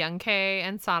 when, like, Young K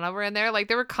and Sana were in there, like,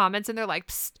 there were comments and they're like,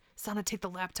 psst, Sana, take the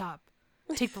laptop.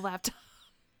 Take the laptop.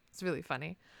 It's really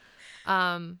funny.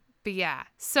 But yeah.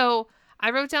 So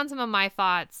I wrote down some of my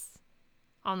thoughts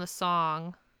on the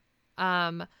song.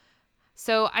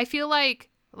 So I feel like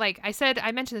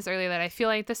I mentioned this earlier, that I feel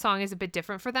like the song is a bit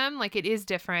different for them. Like, it is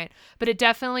different, but it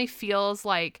definitely feels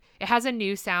like it has a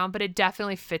new sound, but it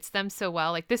definitely fits them so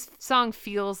well. Like, this song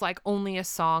feels like only a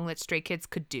song that Stray Kids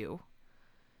could do.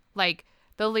 Like,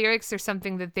 the lyrics are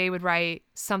something that they would write,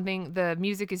 the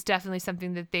music is definitely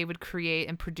something that they would create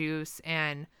and produce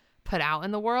and put out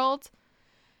in the world.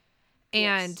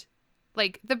 And Yes.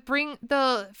 like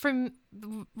from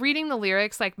reading the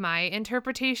lyrics, like, my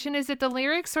interpretation is that the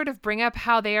lyrics sort of bring up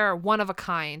how they are one of a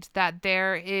kind, that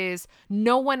there is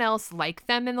no one else like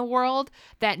them in the world,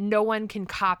 that no one can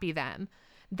copy them,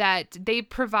 that they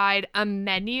provide a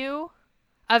menu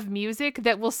of music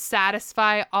that will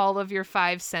satisfy all of your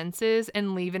five senses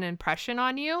and leave an impression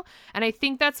on you. And I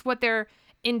think that's what their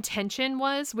intention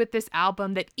was with this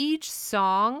album, that each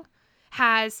song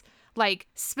has like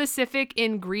specific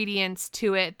ingredients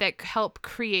to it that help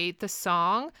create the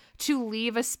song to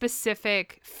leave a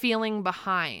specific feeling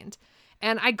behind.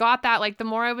 And I got that, like, the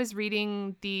more I was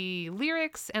reading the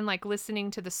lyrics and like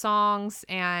listening to the songs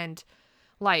and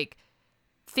like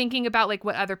thinking about like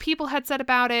what other people had said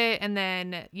about it, and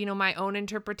then, you know, my own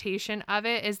interpretation of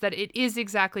it is that it is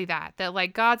exactly that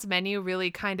like God's Menu really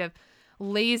kind of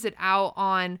lays it out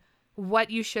on what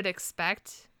you should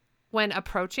expect when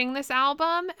approaching this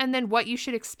album, and then what you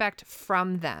should expect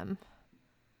from them.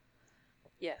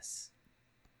 Yes.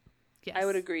 Yes. I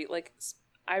would agree. Like,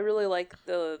 I really like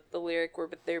the lyric where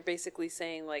they're basically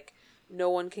saying, like, no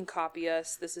one can copy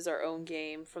us. This is our own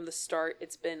game. From the start,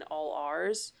 it's been all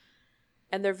ours.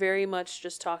 And they're very much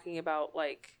just talking about,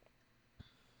 like,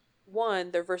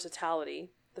 one, their versatility.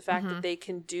 The fact that they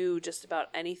can do just about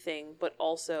anything, but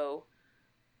also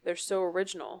they're so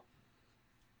original.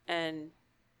 And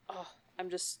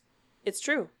it's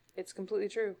true. It's completely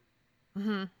true. Mm-hmm.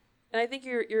 And I think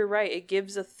you're right. It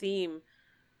gives a theme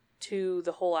to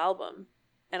the whole album.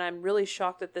 And I'm really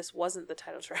shocked that this wasn't the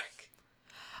title track.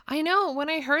 I know. When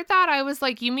I heard that, I was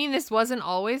like, you mean this wasn't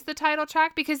always the title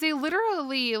track? Because they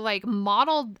literally like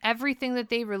modeled everything that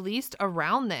they released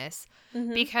around this.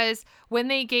 Mm-hmm. Because when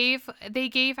they gave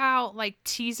out like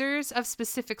teasers of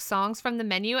specific songs from the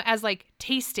menu as like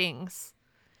tastings.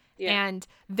 Yeah. And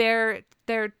their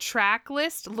track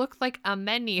list looked like a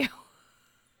menu.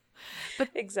 But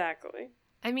exactly.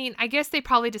 I mean, I guess they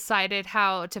probably decided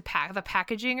how to pack the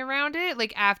packaging around it,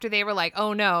 like after they were like,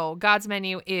 oh no, God's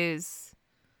Menu is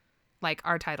like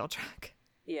our title track.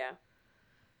 Yeah.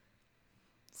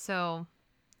 So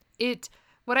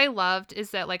what I loved is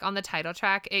that like on the title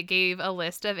track, it gave a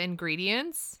list of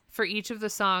ingredients for each of the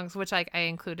songs, which like I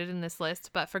included in this list.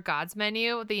 But for God's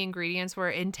Menu, the ingredients were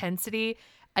intensity,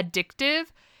 addictive,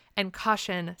 and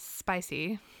caution,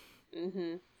 spicy.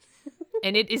 Mm-hmm.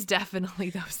 And it is definitely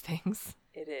those things.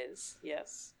 It is,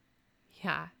 yes.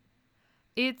 Yeah.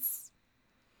 It's,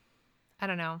 I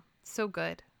don't know, so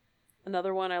good.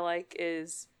 Another one I like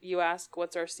is, you ask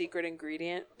what's our secret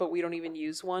ingredient, but we don't even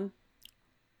use one.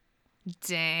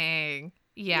 Dang.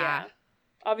 Yeah.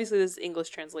 Obviously, this is English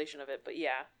translation of it, but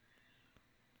yeah.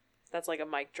 That's like a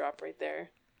mic drop right there.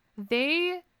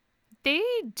 They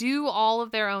do all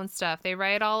of their own stuff. They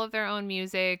write all of their own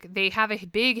music. They have a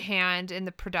big hand in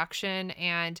the production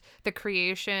and the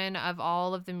creation of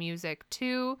all of the music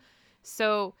too.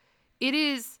 So it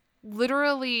is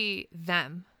literally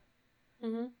them.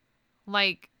 Mm-hmm.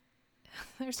 Like,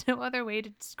 there's no other way to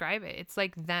describe it. It's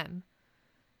like them.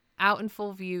 Out in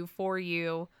full view for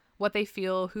you. What they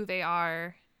feel, who they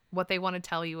are, what they want to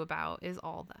tell you about is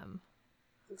all them.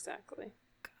 Exactly.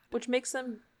 God. Which makes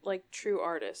them like true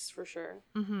artists for sure.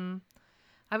 Mm-hmm.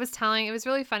 It was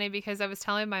really funny because I was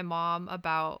telling my mom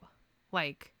about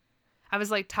like, I was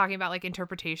like talking about like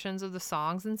interpretations of the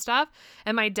songs and stuff.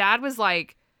 And my dad was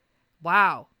like,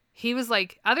 wow. He was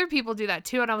like, other people do that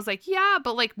too. And I was like, yeah,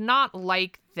 but like not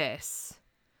like this.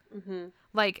 Mm-hmm.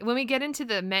 Like when we get into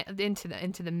the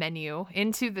menu,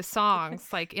 into the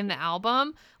songs, like in the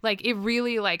album, like it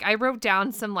really like I wrote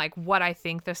down some like what I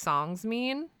think the songs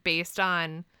mean based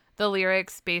on the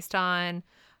lyrics, based on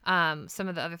some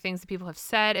of the other things that people have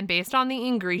said, and based on the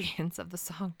ingredients of the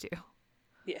song too.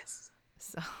 Yes.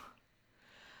 So,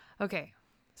 okay.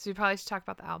 So we probably should talk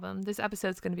about the album. This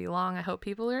episode's going to be long. I hope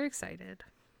people are excited.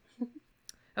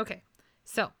 Okay.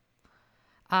 So,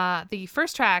 the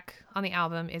first track on the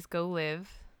album is Go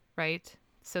Live, right?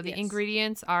 So the Yes.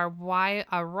 ingredients are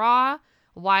raw,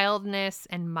 wildness,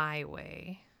 and My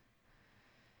Way.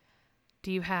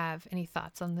 Do you have any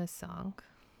thoughts on this song?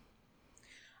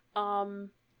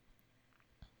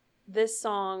 This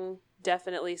song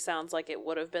definitely sounds like it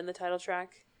would have been the title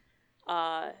track.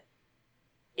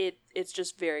 It's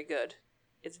just very good.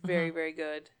 It's very, very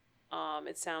good.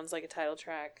 It sounds like a title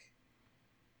track.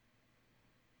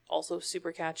 Also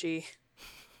super catchy.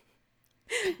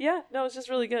 Yeah, no, it's just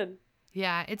really good.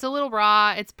 Yeah, it's a little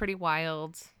raw. It's pretty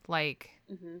wild. Like,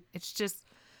 Mm-hmm. it's just,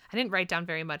 I didn't write down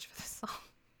very much for this song.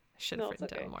 I should have No, it's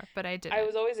written okay. down more, but I didn't. I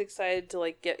was always excited to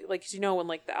like get like, 'cause you know when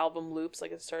like the album loops,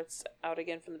 like it starts out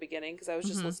again from the beginning, because I was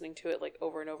just listening to it like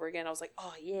over and over again. I was like,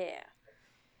 oh yeah,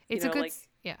 It's a good, like,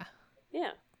 yeah.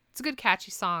 yeah, It's a good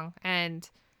catchy song, and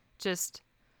just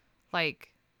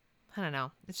like, I don't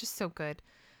know, it's just so good.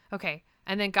 Okay,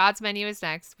 and then God's Menu is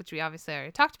next, which we obviously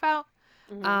already talked about.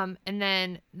 And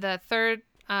then the third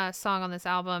song on this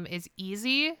album is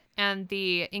Easy, and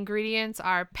the ingredients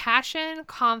are passion,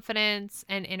 confidence,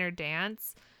 and inner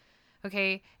dance.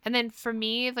 Okay. And then for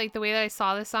me, like the way that I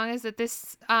saw this song is that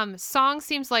this song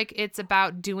seems like it's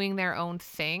about doing their own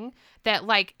thing. That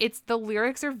like it's the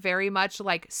lyrics are very much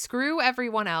like screw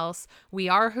everyone else. We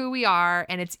are who we are,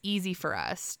 and it's easy for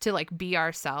us to like be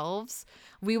ourselves.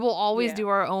 We will always do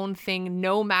our own thing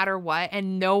no matter what,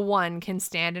 and no one can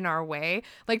stand in our way.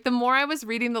 Like the more I was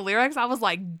reading the lyrics, I was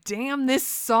like, damn, this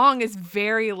song is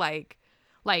very like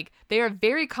they are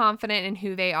very confident in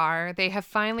who they are. They have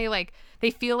finally like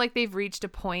they feel like they've reached a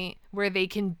point where they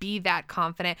can be that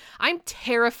confident. I'm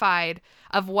terrified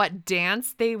of what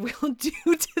dance they will do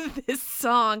to this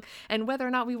song and whether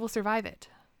or not we will survive it.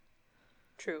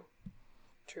 True.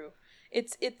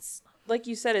 It's like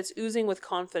you said, it's oozing with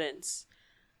confidence.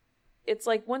 It's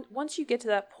like once you get to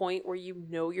that point where you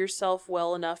know yourself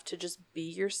well enough to just be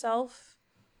yourself,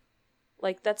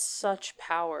 like that's such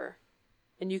power.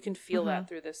 And you can feel that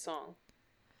through this song.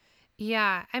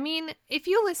 Yeah, I mean, if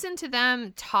you listen to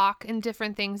them talk and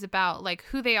different things about like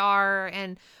who they are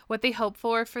and what they hope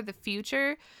for the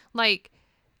future, like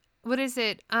what is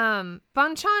it?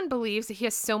 Bangchan believes that he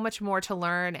has so much more to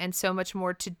learn and so much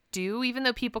more to do, even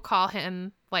though people call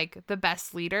him like the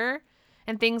best leader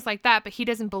and things like that, but he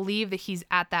doesn't believe that he's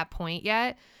at that point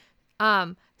yet.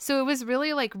 So it was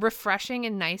really like refreshing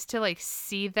and nice to like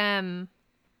see them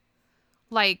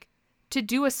like to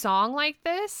do a song like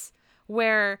this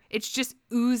where it's just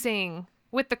oozing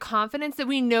with the confidence that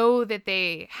we know that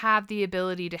they have the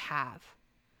ability to have.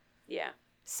 Yeah.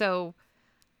 So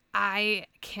I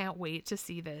can't wait to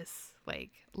see this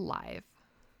like live.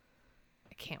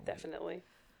 I can't wait. Definitely.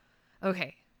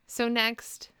 Okay. So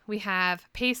next we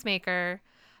have Pacemaker,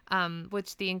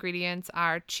 which the ingredients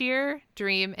are cheer,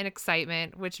 dream, and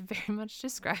excitement, which very much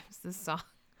describes this song.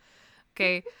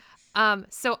 Okay.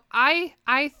 So I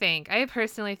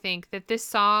personally think that this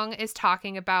song is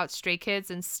talking about Stray Kids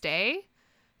and Stay,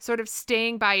 sort of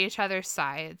staying by each other's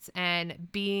sides and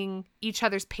being each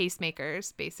other's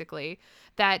pacemakers, basically.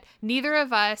 That neither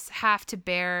of us have to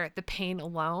bear the pain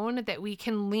alone, that we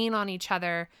can lean on each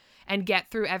other and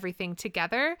get through everything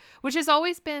together, which has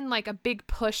always been like a big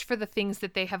push for the things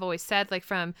that they have always said, like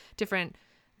from different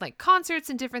like concerts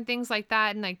and different things like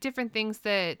that, and like different things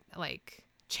that like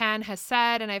Chan has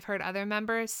said, and I've heard other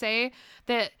members say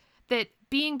that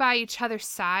being by each other's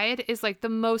side is like the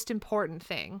most important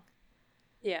thing.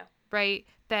 Yeah. Right?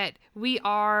 That we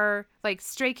are like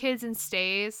Stray Kids and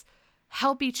Stays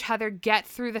help each other get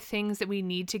through the things that we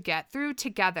need to get through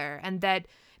together, and that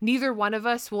neither one of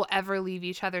us will ever leave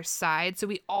each other's side. So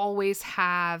we always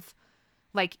have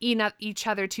like each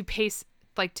other to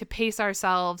pace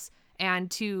ourselves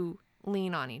and to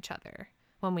lean on each other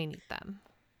when we need them.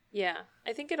 Yeah.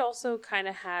 I think it also kind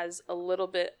of has a little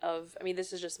bit of, I mean,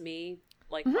 this is just me,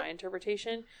 like my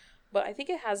interpretation, but I think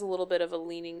it has a little bit of a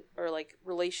leaning or like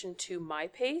relation to My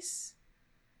Pace.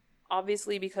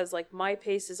 Obviously, because like My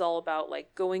Pace is all about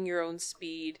like going your own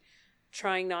speed,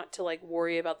 trying not to like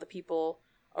worry about the people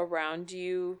around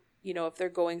you, you know, if they're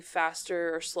going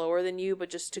faster or slower than you, but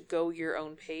just to go your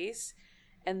own pace.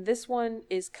 And this one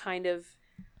is kind of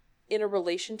in a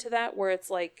relation to that, where it's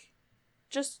like,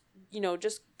 just, you know,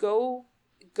 just go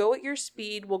at your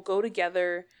speed. We'll go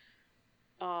together.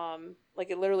 Like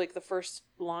it literally, like the first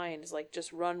line is like,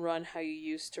 just run how you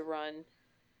used to run.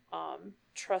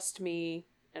 Trust me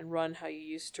and run how you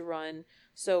used to run.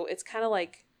 So it's kind of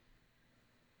like,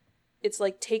 it's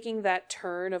like taking that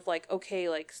turn of like, okay,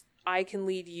 like I can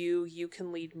lead you, you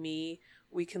can lead me,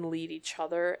 we can lead each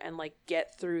other and like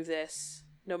get through this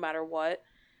no matter what.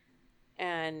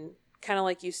 And kind of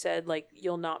like you said, like,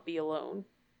 you'll not be alone.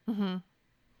 Mm-hmm.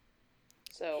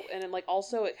 So, and then, like,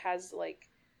 also it has, like,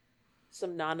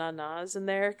 some na-na-nas in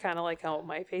there, kind of like how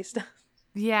My Pace does.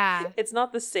 Yeah. It's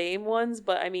not the same ones,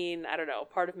 but I mean, I don't know.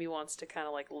 Part of me wants to kind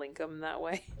of, like, link them that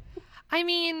way. I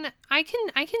mean, I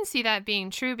can see that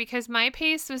being true because My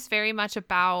Pace was very much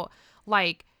about,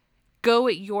 like, go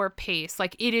at your pace.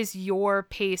 Like, it is your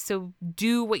pace, so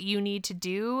do what you need to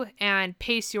do and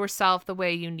pace yourself the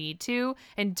way you need to,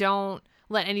 and don't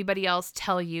let anybody else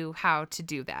tell you how to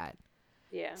do that.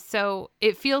 Yeah. So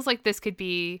it feels like this could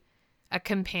be a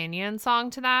companion song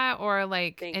to that, or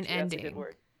like Thank an you. ending. That's a good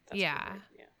word. Yeah.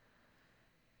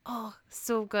 Oh,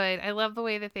 so good. I love the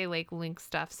way that they like link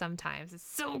stuff sometimes. It's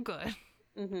so good.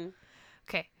 Mm-hmm.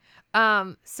 Okay.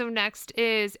 So next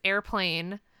is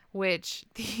Airplane, which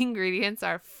the ingredients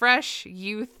are fresh,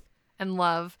 youth, and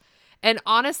love. And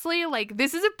honestly, like,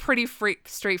 this is a pretty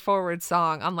straightforward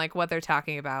song on like what they're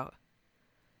talking about.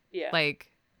 Yeah.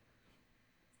 Like,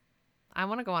 I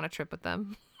want to go on a trip with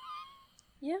them.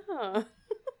 Yeah.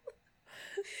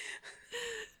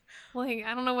 Like,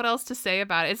 I don't know what else to say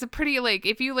about it. It's a pretty, like,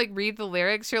 if you, like, read the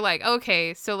lyrics, you're like,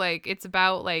 okay, so, like, it's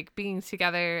about, like, being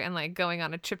together and, like, going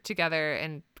on a trip together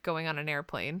and going on an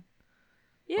airplane.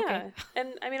 Yeah. Okay.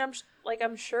 And, I mean,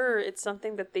 I'm sure it's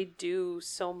something that they do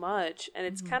so much, and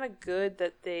it's kind of good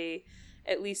that they,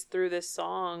 at least through this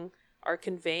song, are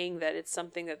conveying that it's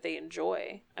something that they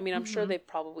enjoy. I mean, I'm sure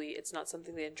it's not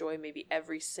something they enjoy maybe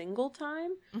every single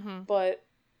time, but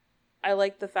I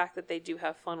like the fact that they do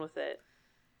have fun with it.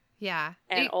 Yeah.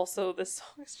 And also, this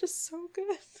song is just so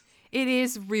good. It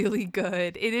is really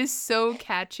good. It is so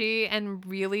catchy and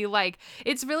really, like,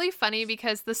 it's really funny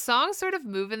because the songs sort of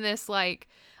move in this, like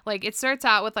it starts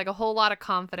out with, like, a whole lot of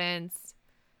confidence.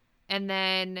 And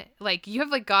then, like, you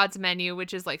have, like, God's Menu,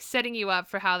 which is, like, setting you up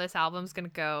for how this album's gonna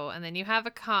go. And then you have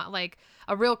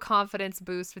a real confidence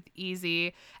boost with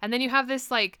Easy. And then you have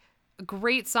this, like,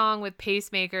 great song with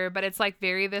Pacemaker, but it's, like,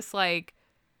 very this, like,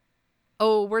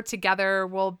 oh, we're together,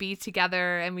 we'll be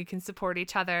together, and we can support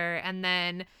each other. And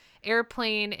then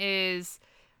Airplane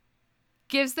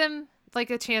gives them, like,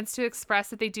 a chance to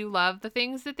express that they do love the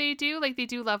things that they do. Like, they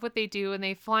do love what they do,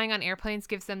 and flying on airplanes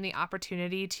gives them the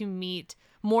opportunity to meet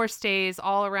more stays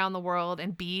all around the world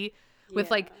and be with,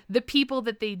 like, the people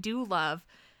that they do love.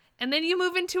 And then you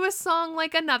move into a song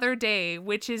like Another Day,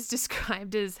 which is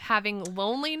described as having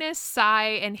loneliness,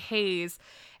 sigh, and haze.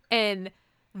 And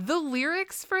the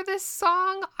lyrics for this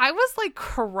song, I was, like,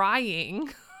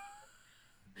 crying.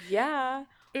 Yeah.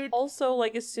 Also,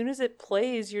 like, as soon as it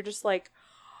plays, you're just like,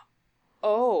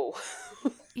 oh.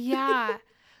 Yeah.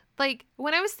 Like,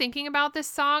 when I was thinking about this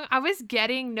song, I was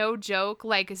getting, no joke,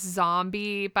 like,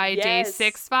 Zombie by Day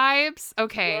 6 vibes.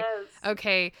 Okay. Yes.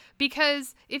 Okay.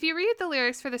 Because if you read the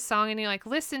lyrics for the song and you, like,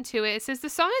 listen to it, it says the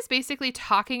song is basically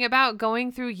talking about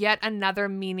going through yet another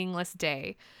meaningless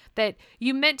day. That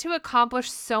you meant to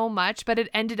accomplish so much, but it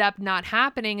ended up not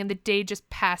happening and the day just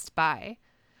passed by.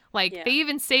 Like, they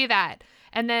even say that.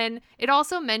 And then it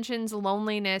also mentions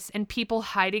loneliness and people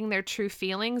hiding their true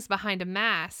feelings behind a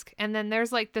mask. And then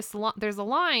there's, like, there's a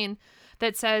line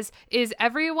that says, is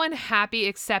everyone happy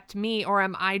except me, or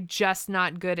am I just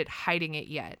not good at hiding it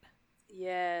yet?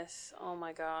 Yes. Oh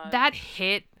my God. That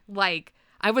hit, like,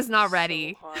 I was not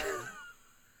ready. So hard.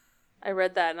 I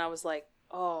read that and I was like,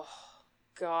 oh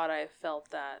God, I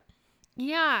felt that.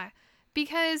 Yeah,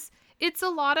 because it's a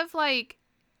lot of, like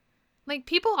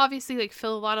people obviously, like,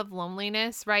 feel a lot of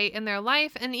loneliness, right, in their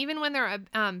life. And even when they're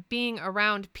being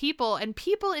around people, and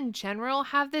people in general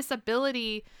have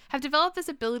developed this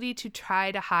ability to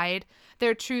try to hide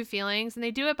their true feelings. And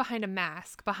they do it behind a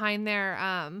mask, behind their,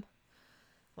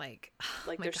 like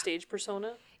their stage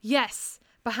persona? Yes,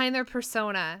 behind their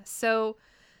persona. So,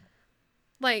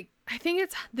 like, I think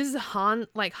this is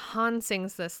Han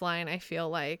sings this line, I feel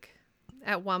like,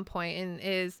 at one point, and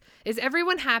is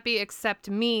everyone happy except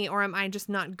me, or am I just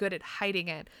not good at hiding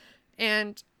it?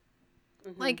 And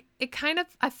like, it kind of,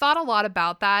 I thought a lot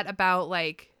about that, about,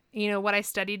 like, you know, what I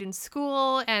studied in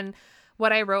school and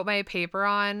what I wrote my paper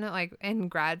on, like, in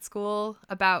grad school,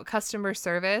 about customer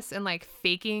service and, like,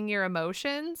 faking your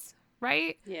emotions,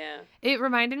 right? Yeah. It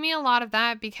reminded me a lot of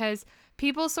that because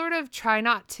people sort of try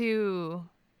not to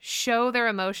show their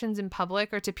emotions in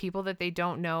public or to people that they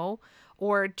don't know,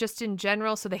 or just in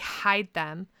general, so they hide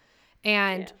them.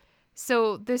 And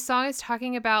so this song is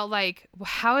talking about, like,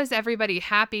 how is everybody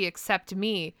happy except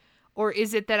me? Or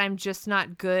is it that I'm just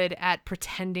not good at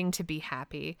pretending to be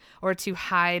happy or to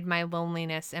hide my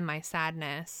loneliness and my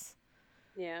sadness?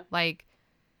 Yeah. Like,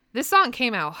 this song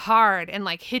came out hard and,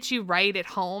 like, hit you right at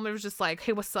home. It was just like,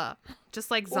 hey, what's up? Just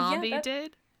like Zombie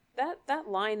did. that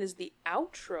line is the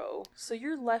outro. So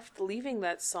you're left leaving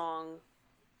that song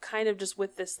kind of just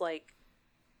with this like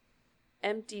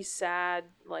empty, sad,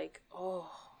 like,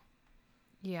 oh,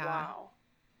 Yeah. wow.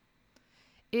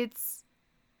 It's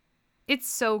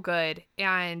so good,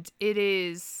 and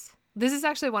this is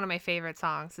actually one of my favorite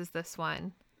songs, is this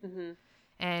one. Mm-hmm.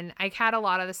 And I had a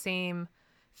lot of the same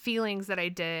feelings that I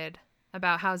did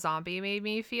about how Zombie made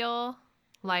me feel.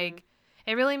 Like,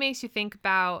 it really makes you think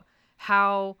about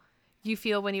how you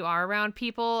feel when you are around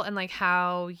people, and like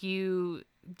how you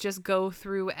just go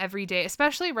through every day,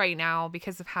 especially right now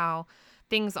because of how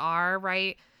things are,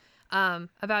 right?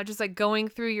 About just like going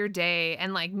through your day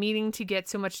and like meaning to get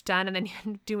so much done and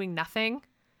then doing nothing.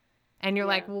 And you're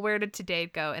like, well, where did today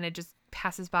go? And it just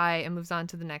passes by and moves on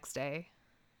to the next day.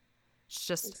 It's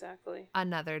just exactly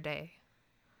another day.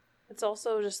 It's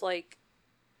also just like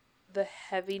the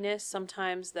heaviness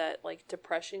sometimes that like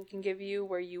depression can give you,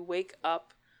 where you wake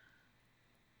up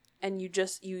and you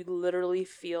literally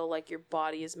feel like your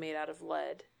body is made out of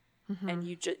lead. Mm-hmm. And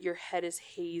your head is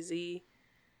hazy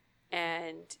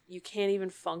and you can't even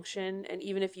function, and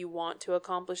even if you want to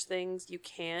accomplish things, you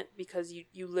can't, because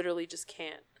you literally just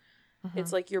can't. Mm-hmm.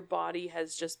 It's like your body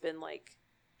has just been like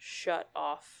shut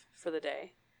off for the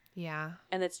day. Yeah.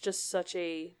 And it's just such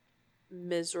a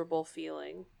miserable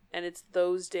feeling. And it's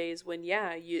those days when,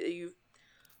 you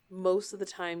most of the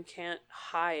time can't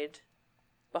hide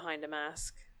behind a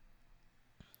mask.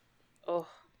 Oh.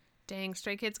 Dang,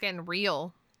 Stray Kids getting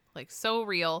real. Like, so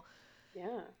real.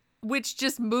 Yeah. Which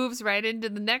just moves right into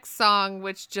the next song,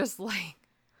 which just like,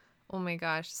 oh my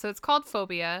gosh. So it's called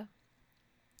Phobia.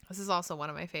 This is also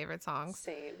one of my favorite songs.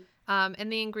 Same.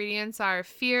 And the ingredients are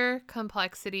fear,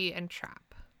 complexity, and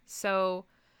trap. So,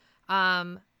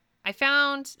 I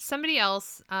found somebody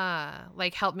else,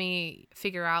 like help me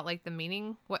figure out like the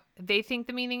meaning, what they think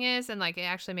the meaning is. And like, it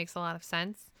actually makes a lot of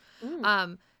sense.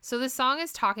 So this song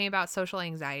is talking about social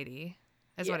anxiety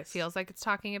is what it feels like it's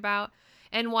talking about,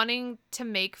 and wanting to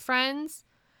make friends,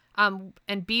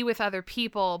 and be with other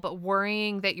people, but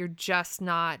worrying that you're just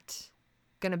not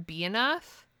going to be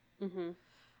enough. Mm-hmm.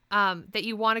 That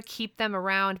you want to keep them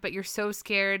around, but you're so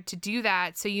scared to do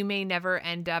that. So you may never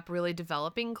end up really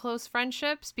developing close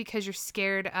friendships because you're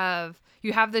scared of,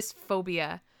 you have this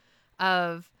phobia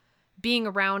of being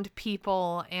around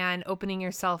people and opening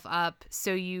yourself up.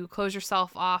 So you close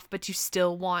yourself off, but you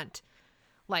still want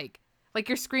like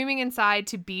you're screaming inside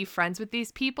to be friends with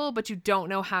these people, but you don't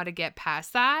know how to get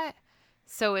past that.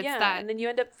 So it's that. And then you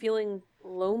end up feeling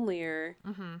lonelier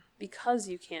because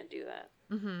you can't do that.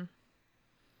 Mm-hmm.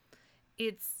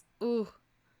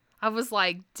 I was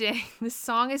like, dang, this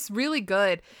song is really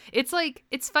good. It's like,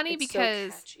 it's funny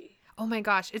because, so catchy. Oh my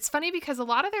gosh, it's funny because a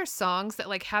lot of their songs that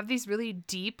like have these really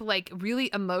deep, like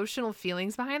really emotional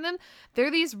feelings behind them,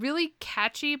 they're these really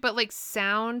catchy, but like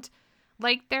sound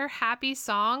like they're happy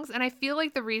songs. And I feel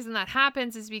like the reason that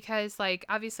happens is because like,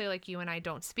 obviously like you and I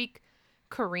don't speak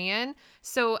Korean.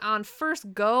 So on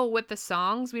first go with the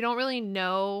songs, we don't really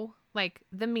know like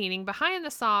the meaning behind the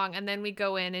song, and then we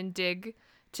go in and dig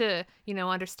to, you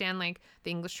know, understand like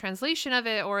the English translation of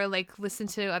it, or like listen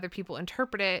to other people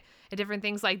interpret it and different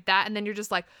things like that, and then you're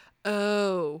just like,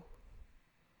 oh,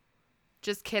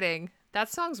 just kidding, that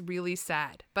song's really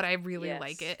sad, but I really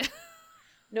like it.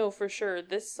 No, for sure,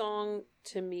 this song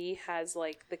to me has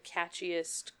like the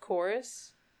catchiest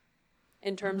chorus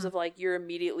in terms of like you're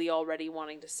immediately already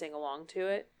wanting to sing along to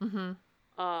it.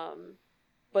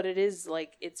 But it is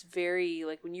like, it's very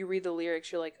like when you read the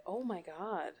lyrics, you're like, oh my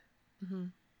god,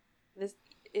 this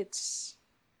it's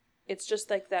just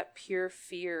like that pure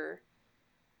fear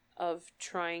of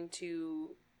trying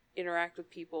to interact with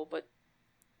people, but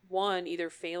one, either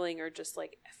failing or just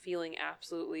like feeling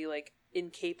absolutely like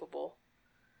incapable.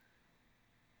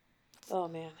 Oh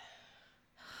man,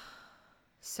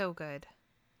 so good.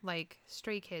 Like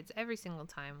Stray Kids every single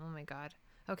time. Oh my god.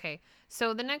 Okay,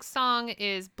 so the next song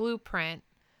is Blueprint.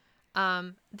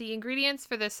 The ingredients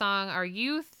for this song are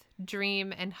youth,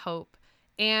 dream, and hope.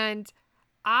 And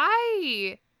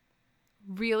I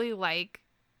really like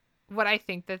what I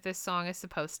think that this song is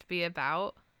supposed to be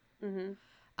about.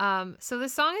 So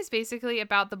this song is basically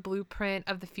about the blueprint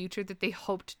of the future that they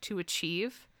hoped to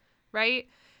achieve, right?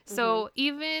 So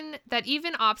even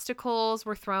obstacles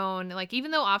were thrown, like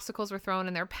even though obstacles were thrown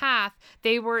in their path,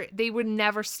 they would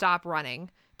never stop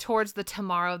running towards the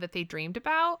tomorrow that they dreamed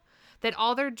about. That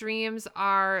all their dreams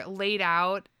are laid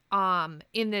out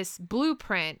in this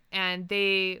blueprint, and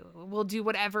they will do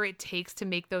whatever it takes to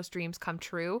make those dreams come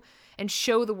true and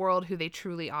show the world who they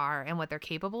truly are and what they're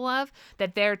capable of,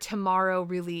 that their tomorrow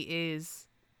really is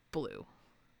blue.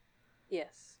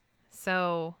 Yes.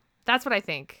 So that's what I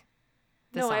think.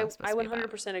 the no, song's I supposed to be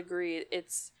 100% agree.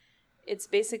 It's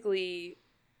basically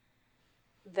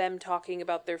them talking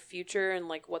about their future and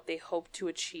like what they hope to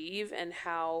achieve and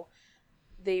how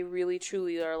they really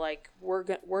truly are like we're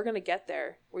going to get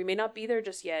there. We may not be there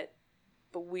just yet,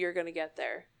 but we are going to get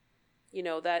there. You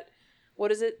know, that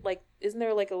what is it like, isn't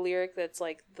there like a lyric that's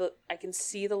like I can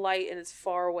see the light and it's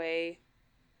far away,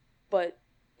 but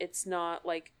it's not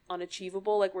like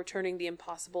unachievable, like we're turning the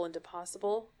impossible into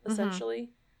possible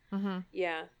essentially. Mm-hmm.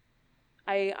 Yeah.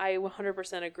 I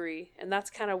 100% agree. And that's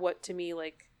kind of what to me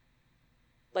like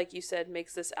you said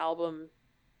makes this album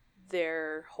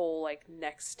their whole like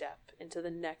next step into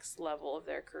the next level of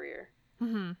their career.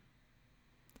 Mm-hmm.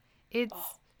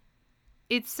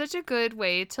 It's such a good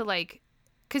way to like,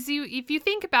 because if you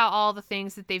think about all the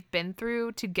things that they've been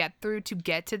through to get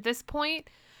to this point,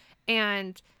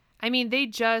 and I mean they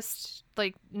just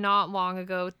like not long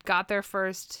ago got their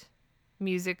first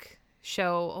music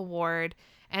show award,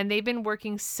 and they've been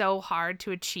working so hard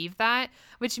to achieve that,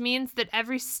 which means that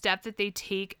every step that they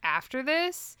take after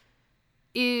this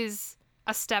is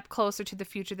a step closer to the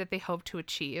future that they hope to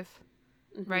achieve,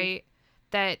 right?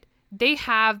 That they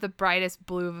have the brightest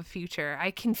blue of a future.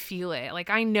 I can feel it. Like,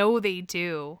 I know they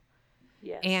do.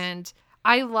 Yes. And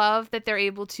I love that they're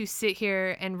able to sit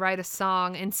here and write a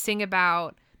song and sing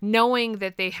about knowing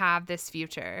that they have this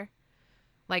future.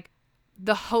 Like,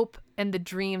 the hope and the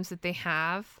dreams that they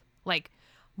have. Like,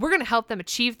 we're going to help them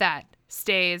achieve that,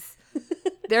 Stays.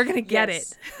 They're going to get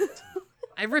it.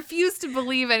 I refuse to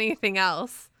believe anything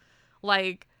else.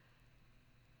 Like,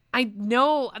 I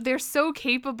know they're so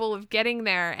capable of getting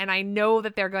there, and I know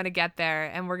that they're going to get there,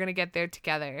 and we're going to get there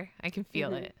together. I can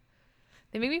feel it.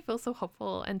 They make me feel so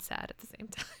hopeful and sad at the same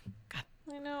time. God.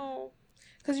 I know.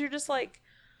 Because you're just like,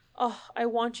 oh, I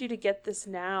want you to get this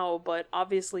now, but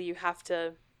obviously you have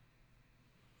to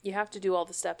do all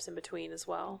the steps in between as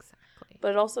well. Exactly.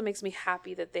 But it also makes me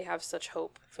happy that they have such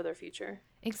hope for their future.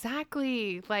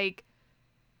 Exactly. Like,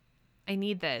 I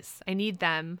need this. I need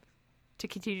them to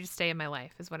continue to stay in my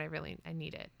life is what I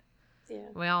need it. Yeah.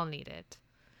 We all need it.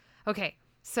 Okay.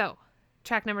 So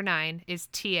track number 9 is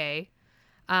TA.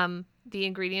 The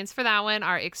ingredients for that one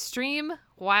are extreme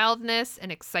wildness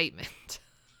and excitement.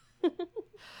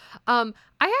 I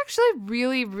actually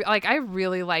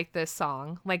really like this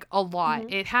song, like a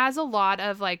lot. It has a lot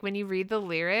of like, when you read the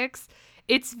lyrics,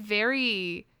 it's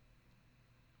very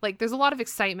like, there's a lot of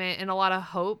excitement and a lot of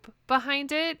hope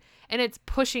behind it. And it's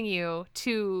pushing you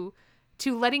to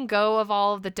letting go of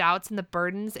all of the doubts and the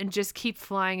burdens and just keep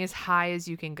flying as high as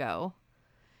you can go,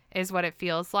 is what it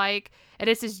feels like. And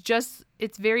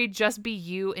it's very just be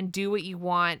you and do what you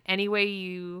want any way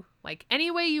you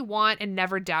want, and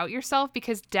never doubt yourself,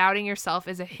 because doubting yourself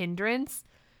is a hindrance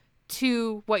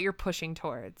to what you're pushing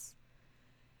towards.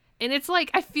 And it's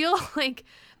like, I feel like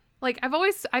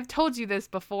I've told you this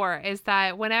before, is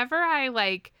that whenever I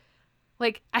like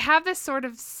I have this sort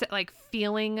of like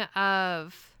feeling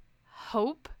of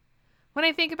hope when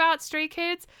I think about Stray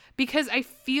Kids, because I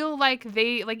feel like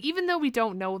they, like, even though we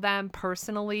don't know them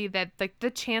personally, that like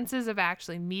the chances of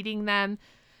actually meeting them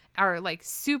are like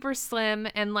super slim,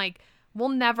 and like we'll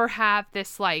never have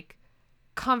this like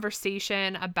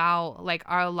conversation about like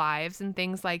our lives and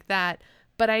things like that.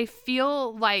 But I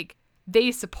feel like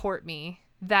they support me,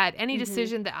 that any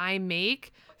decision that I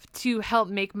make to help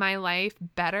make my life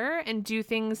better and do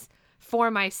things for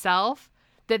myself,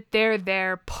 that they're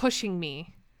there pushing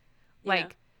me,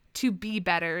 like, to be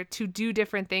better, to do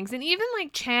different things. And even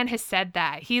like Chan has said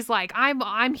that. He's like,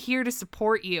 I'm here to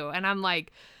support you. And I'm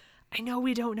like, I know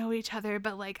we don't know each other,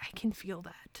 but like, I can feel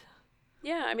that.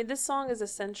 Yeah, I mean, this song is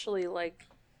essentially like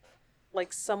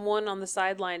someone on the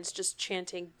sidelines just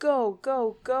chanting, go,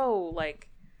 go, go, like,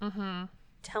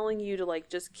 telling you to like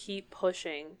just keep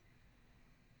pushing.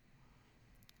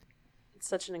 It's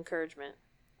such an encouragement.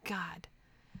 God.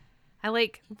 I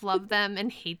like love them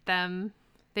and hate them.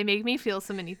 They make me feel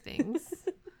so many things.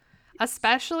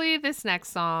 Especially this next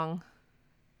song.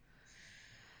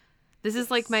 This is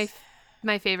like my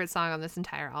favorite song on this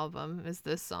entire album is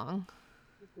this song.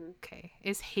 Okay.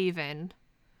 Is Haven.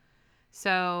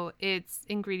 So its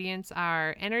ingredients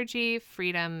are energy,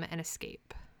 freedom, and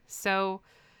escape. So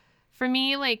for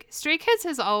me, like, Stray Kids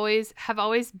have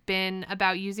always been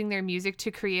about using their music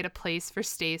to create a place for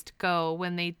Stays to go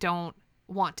when they don't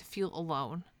want to feel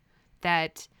alone.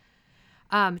 That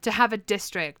to have a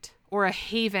district or a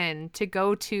haven to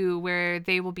go to where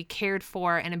they will be cared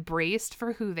for and embraced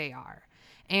for who they are.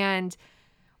 And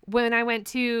when I went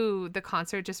to the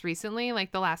concert just recently,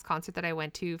 like the last concert that I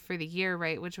went to for the year,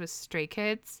 right, which was Stray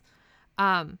Kids,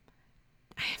 I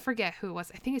forget who it was.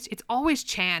 I think it's always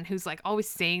Chan who's like always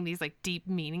saying these like deep,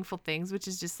 meaningful things, which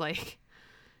is just like,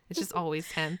 It's just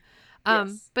always him.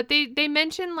 Yes. But they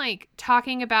mention like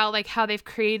talking about like how they've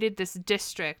created this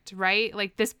district, right?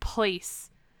 Like this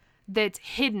place that's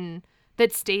hidden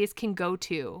that stays can go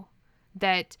to,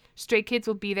 that Stray Kids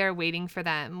will be there waiting for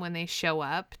them when they show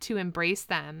up to embrace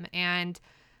them. And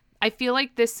I feel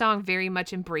like this song very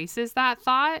much embraces that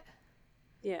thought.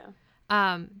 Yeah.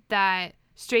 That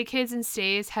Stray Kids and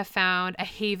Stays have found a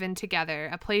haven together,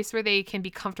 a place where they can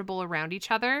be comfortable around each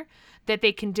other, that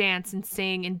they can dance and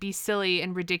sing and be silly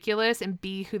and ridiculous and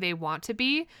be who they want to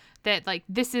be, that like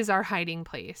this is our hiding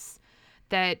place,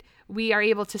 that we are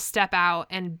able to step out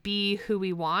and be who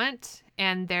we want,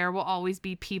 and there will always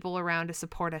be people around to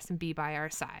support us and be by our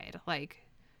side. Like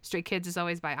Stray Kids is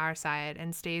always by our side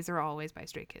and Stays are always by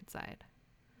Stray Kids' side.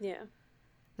 Yeah.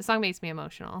 The song makes me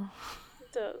emotional.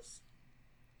 It does.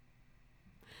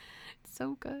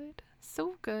 So good.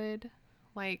 So good.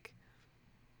 Like,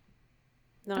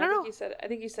 no, I don't know. I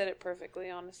think you said it perfectly,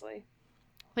 honestly.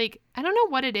 Like, I don't know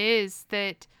what it is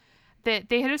that they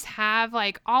just have,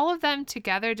 like, all of them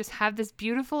together just have this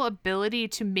beautiful ability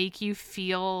to make you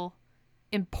feel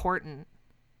important.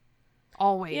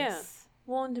 Always. Yeah.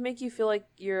 Well, and to make you feel like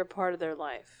you're a part of their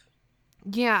life.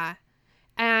 Yeah.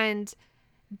 And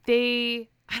I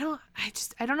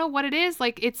don't know what it is.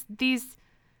 Like, it's these,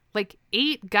 like,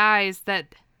 8 guys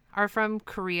that are from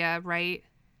Korea, right?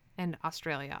 And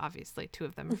Australia, obviously. 2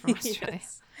 of them are from Australia.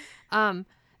 Yes.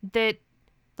 That,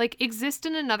 like, exist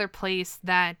in another place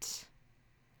that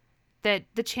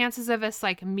the chances of us,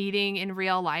 like, meeting in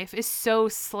real life is so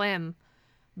slim.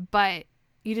 But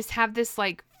you just have this,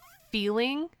 like,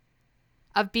 feeling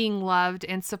of being loved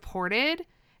and supported.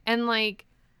 And, like,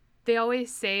 they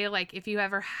always say, like, if you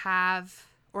ever have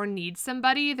or need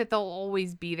somebody, that they'll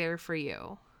always be there for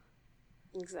you.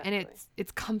 Exactly. And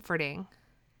it's comforting.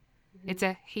 Mm-hmm. It's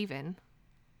a haven,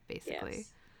 basically.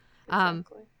 Yes,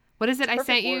 exactly. What is it I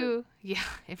sent you? Word. Yeah,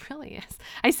 it really is.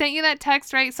 I sent you that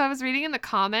text, right? So I was reading in the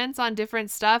comments on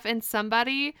different stuff, and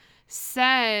somebody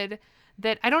said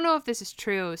that, I don't know if this is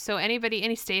true, so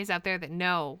any stays out there that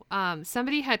know,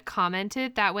 somebody had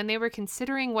commented that when they were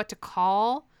considering what to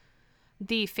call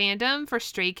the fandom for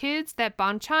Stray Kids, that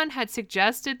Bangchan had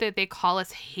suggested that they call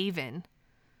us Haven.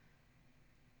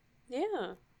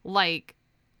 Yeah. Like,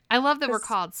 I love that we're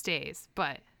called Stays,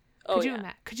 but could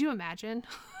you imagine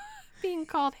being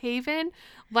called Haven?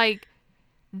 Like,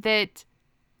 that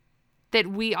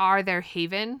we are their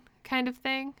haven kind of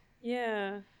thing?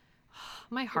 Yeah.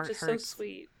 My heart hurts. Which is so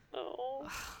sweet. Oh.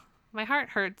 My heart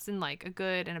hurts in, like, a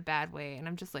good and a bad way, and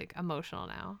I'm just, like, emotional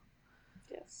now.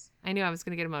 Yes. I knew I was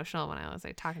going to get emotional when I was,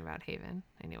 like, talking about Haven.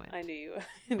 I knew it. I knew you.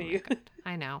 I knew you.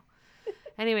 I know.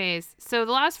 Anyways, so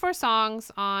the last 4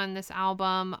 songs on this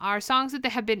album are songs that they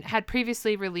had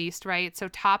previously released, right? So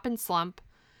Top and Slump,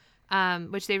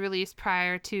 which they released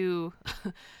prior to,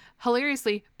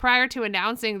 hilariously, prior to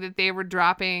announcing that they were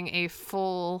dropping a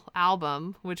full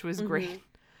album, which was great.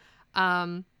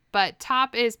 But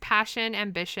Top is passion,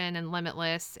 ambition, and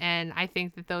limitless, and I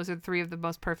think that those are 3 of the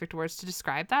most perfect words to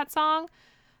describe that song.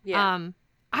 Yeah.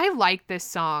 I like this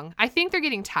song. I think they're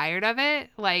getting tired of it.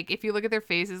 Like, if you look at their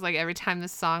faces, like, every time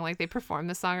this song, like, they perform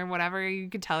this song or whatever, you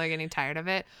can tell they're getting tired of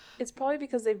it. It's probably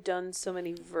because they've done so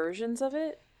many versions of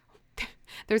it.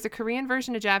 There's a Korean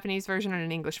version, a Japanese version, and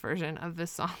an English version of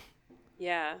this song.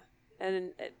 Yeah.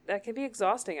 And that can be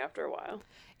exhausting after a while.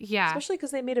 Yeah. Especially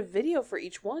because they made a video for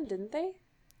each one, didn't they?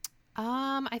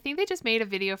 I think they just made a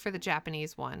video for the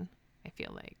Japanese one, I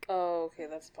feel like. Oh, okay,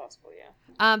 that's possible,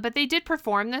 yeah. But they did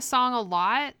perform this song a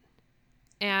lot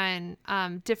and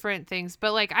different things.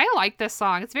 But, like, I like this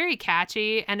song. It's very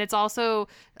catchy, and it's also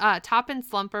Top and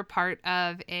Slump are part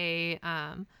of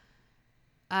an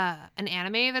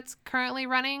anime that's currently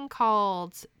running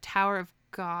called Tower of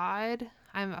God.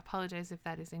 I apologize if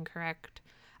that is incorrect.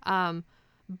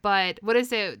 But what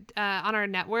is it? On our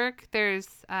network, there's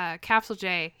Capsule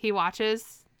J. He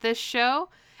watches this show,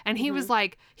 and he was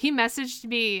like, he messaged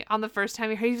me on the first time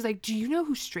he heard. He was like, "Do you know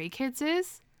who Stray Kids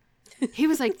is?" He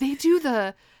was like, "They do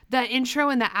the intro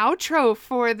and the outro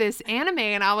for this anime,"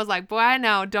 and I was like, "Boy, I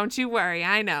know. Don't you worry.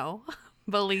 I know.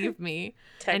 Believe me."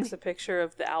 Text a picture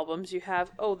of the albums you have.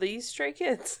 Oh, these Stray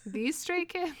Kids. These Stray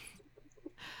Kids.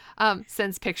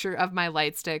 Sends picture of my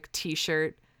Lightstick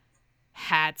t-shirt,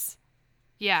 hats.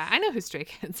 Yeah, I know who Stray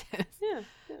Kids is. Yeah.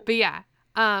 But yeah.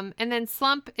 And then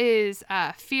Slump is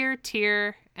fear,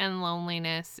 tear, and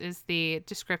loneliness is the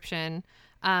description.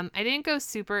 I didn't go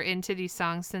super into these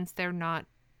songs since they're not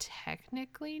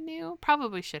technically new.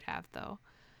 Probably should have, though.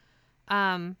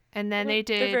 And then they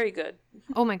did... They're very good.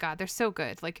 Oh my God, they're so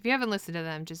good. Like, if you haven't listened to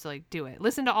them, just, like, do it.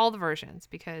 Listen to all the versions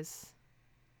because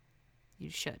you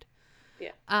should.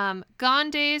 Gone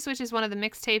Days, which is one of the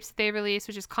mixtapes that they released,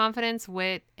 which is Confidence,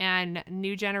 Wit, and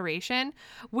New Generation,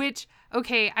 which,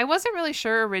 okay, I wasn't really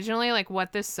sure originally, like,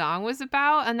 what this song was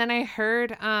about, and then I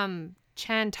heard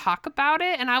Chen talk about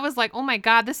it, and I was like, oh my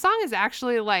god, this song is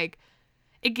actually, like,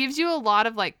 it gives you a lot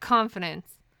of, like, confidence,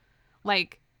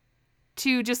 like,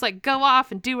 to just, like, go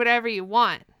off and do whatever you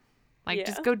want. Like,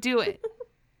 just go do it.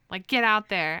 Like, get out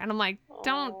there. And I'm like,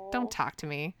 don't talk to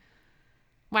me.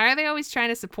 Why are they always trying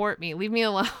to support me? Leave me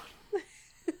alone.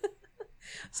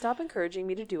 Stop encouraging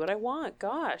me to do what I want.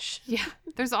 Gosh. Yeah.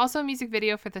 There's also a music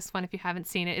video for this one if you haven't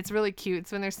seen it. It's really cute.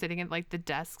 It's when they're sitting at, like, the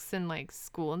desks in, like,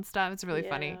 school and stuff. It's really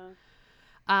funny.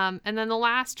 And then the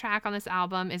last track on this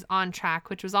album is On Track,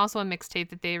 which was also a mixtape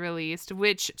that they released,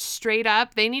 which straight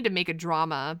up, they need to make a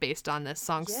drama based on this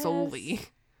song solely.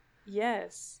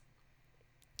 Yes.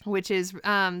 Which is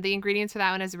the ingredients for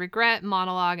that one is regret,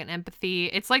 monologue, and empathy.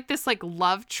 It's like this like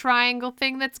love triangle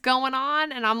thing that's going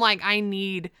on, and I'm like, I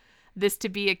need this to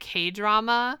be a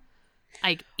K-drama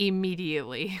like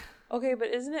immediately. Okay, but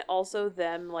isn't it also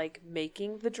them like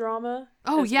making the drama?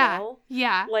 Oh yeah, well?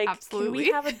 yeah, like absolutely. Can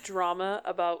we have a drama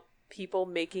about people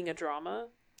making a drama?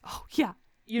 Oh yeah,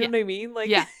 you know what I mean?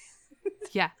 Like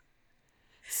yeah,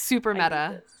 super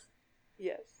meta.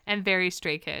 Yes, and very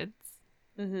Stray Kids.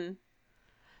 Mm-hmm.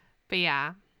 But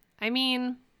yeah, I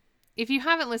mean, if you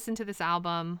haven't listened to this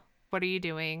album, what are you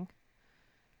doing?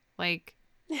 Like,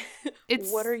 it's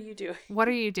what are you doing? What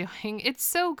are you doing? It's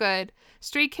so good.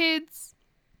 Stray Kids,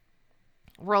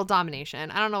 world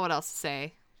domination. I don't know what else to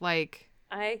say. Like,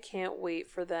 I can't wait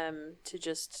for them to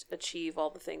just achieve all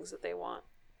the things that they want.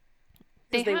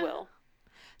 They will.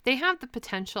 They have the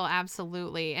potential,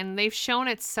 absolutely. And they've shown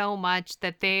it so much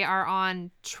that they are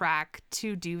on track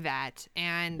to do that.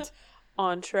 And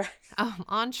on track.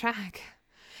 On track.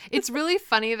 It's really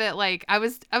funny that like I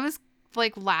was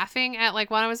like laughing at like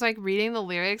when I was like reading the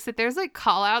lyrics that there's like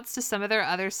call outs to some of their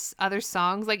other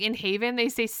songs. Like in Haven they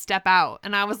say step out,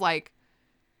 and I was like,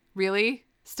 really?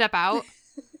 Step out?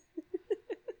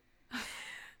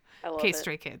 I love okay, it.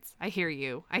 Stray Kids. I hear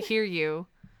you.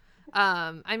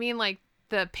 I mean like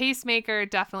the Pacemaker,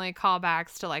 definitely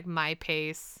callbacks to like My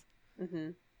Pace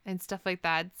and stuff like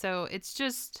that. So it's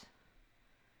just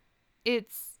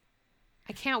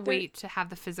I can't wait to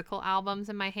have the physical albums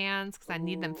in my hands because I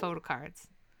need them photo cards.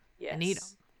 Yes. I need them.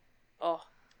 Oh,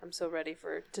 I'm so ready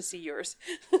to see yours.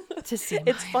 To see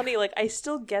It's funny, like I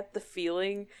still get the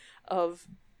feeling of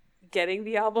getting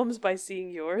the albums by seeing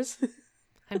yours.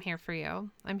 I'm here for you.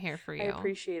 I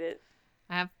appreciate it.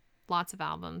 I have lots of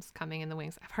albums coming in the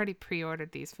wings. I've already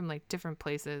pre-ordered these from like different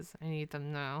places. I need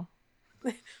them now.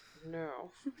 No.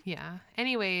 Yeah.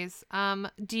 Anyways,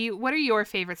 what are your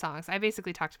favorite songs? I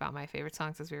basically talked about my favorite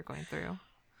songs as we were going through.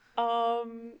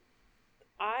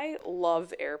 I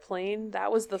love Airplane.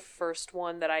 That was the first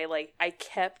one that I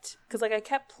kept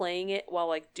playing it while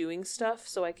like doing stuff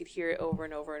so I could hear it over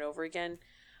and over and over again.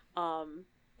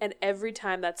 And every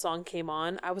time that song came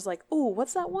on, I was like, "Ooh,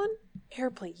 what's that one?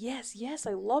 Airplane. Yes,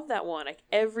 I love that one." Like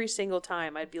every single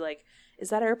time I'd be like, "Is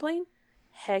that Airplane?"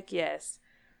 Heck yes.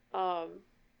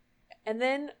 And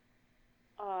then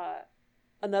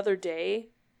Another Day,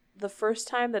 the first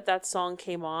time that song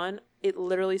came on, it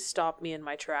literally stopped me in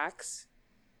my tracks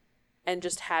and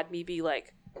just had me be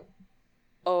like,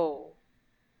 oh,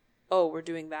 we're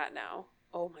doing that now.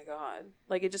 Oh my god.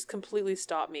 Like, it just completely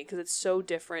stopped me because it's so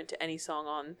different to any song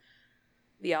on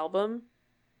the album,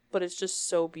 but it's just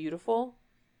so beautiful.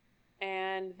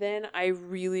 And then I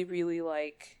really, really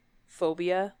like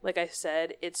Phobia. Like I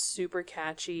said, it's super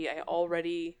catchy. I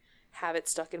already have it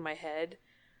stuck in my head.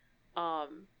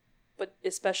 But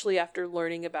especially after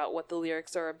learning about what the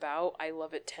lyrics are about, I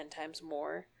love it 10 times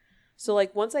more. So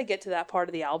like once I get to that part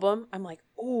of the album, I'm like,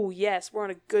 oh yes, we're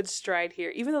on a good stride here.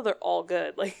 Even though they're all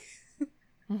good, like,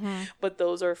 but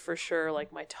those are for sure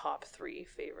like my top 3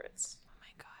 favorites. Oh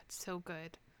my god, so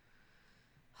good.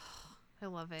 I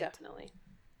love it. Definitely.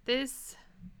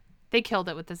 They killed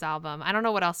it with this album. I don't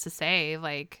know what else to say.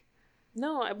 Like,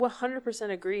 no, I 100%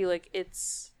 agree. Like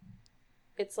it's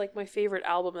like my favorite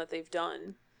album that they've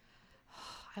done.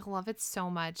 I love it so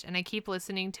much, and I keep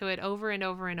listening to it over and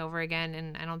over and over again,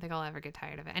 and I don't think I'll ever get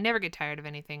tired of it. I never get tired of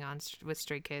anything with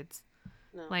Stray Kids.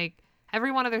 No. Like,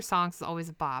 every one of their songs is always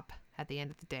a bop at the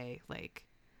end of the day. Like,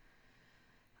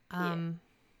 I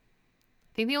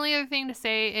think the only other thing to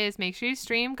say is make sure you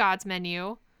stream God's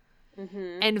Menu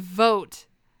and vote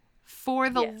for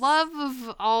the love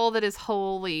of all that is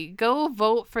holy. Go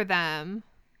vote for them.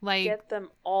 Like, get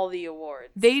them all the awards.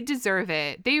 They deserve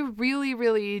it. They really,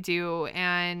 really do.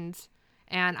 And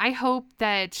And I hope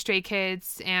that Stray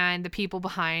Kids and the people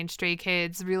behind Stray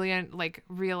Kids really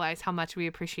realize how much we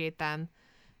appreciate them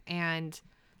and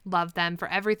love them for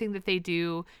everything that they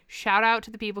do. Shout out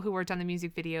to the people who worked on the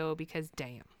music video, because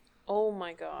damn. Oh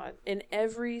my God. In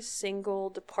every single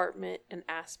department and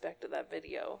aspect of that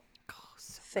video. Oh,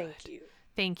 so Thank good. you.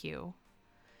 Thank you.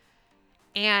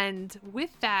 And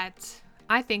with that,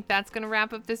 I think that's going to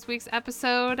wrap up this week's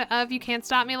episode of You Can't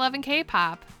Stop Me Loving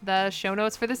K-Pop. The show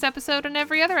notes for this episode and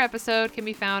every other episode can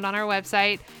be found on our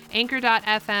website,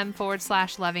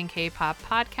 anchor.fm/Loving K-Pop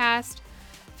podcast.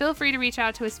 Feel free to reach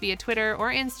out to us via Twitter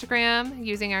or Instagram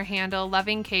using our handle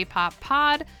Loving K-Pop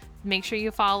Pod. Make sure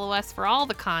you follow us for all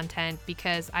the content,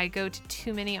 because I go to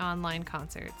too many online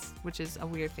concerts, which is a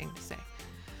weird thing to say.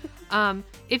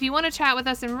 If you want to chat with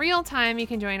us in real time, you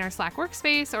can join our Slack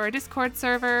workspace or our Discord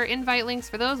server. Invite links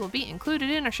for those will be included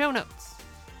in our show notes.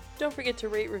 Don't forget to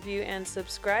rate, review, and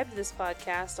subscribe to this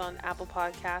podcast on Apple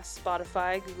Podcasts,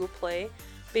 Spotify, Google Play,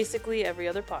 basically every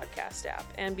other podcast app.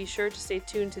 And be sure to stay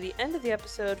tuned to the end of the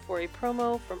episode for a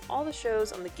promo from all the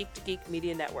shows on the Geek to Geek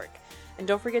Media Network. And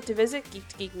don't forget to visit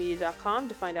geek2geekmedia.com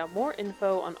to find out more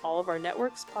info on all of our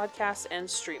networks, podcasts, and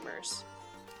streamers.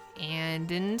 And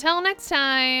until next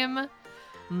time,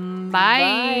 bye.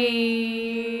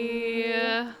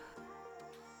 Bye.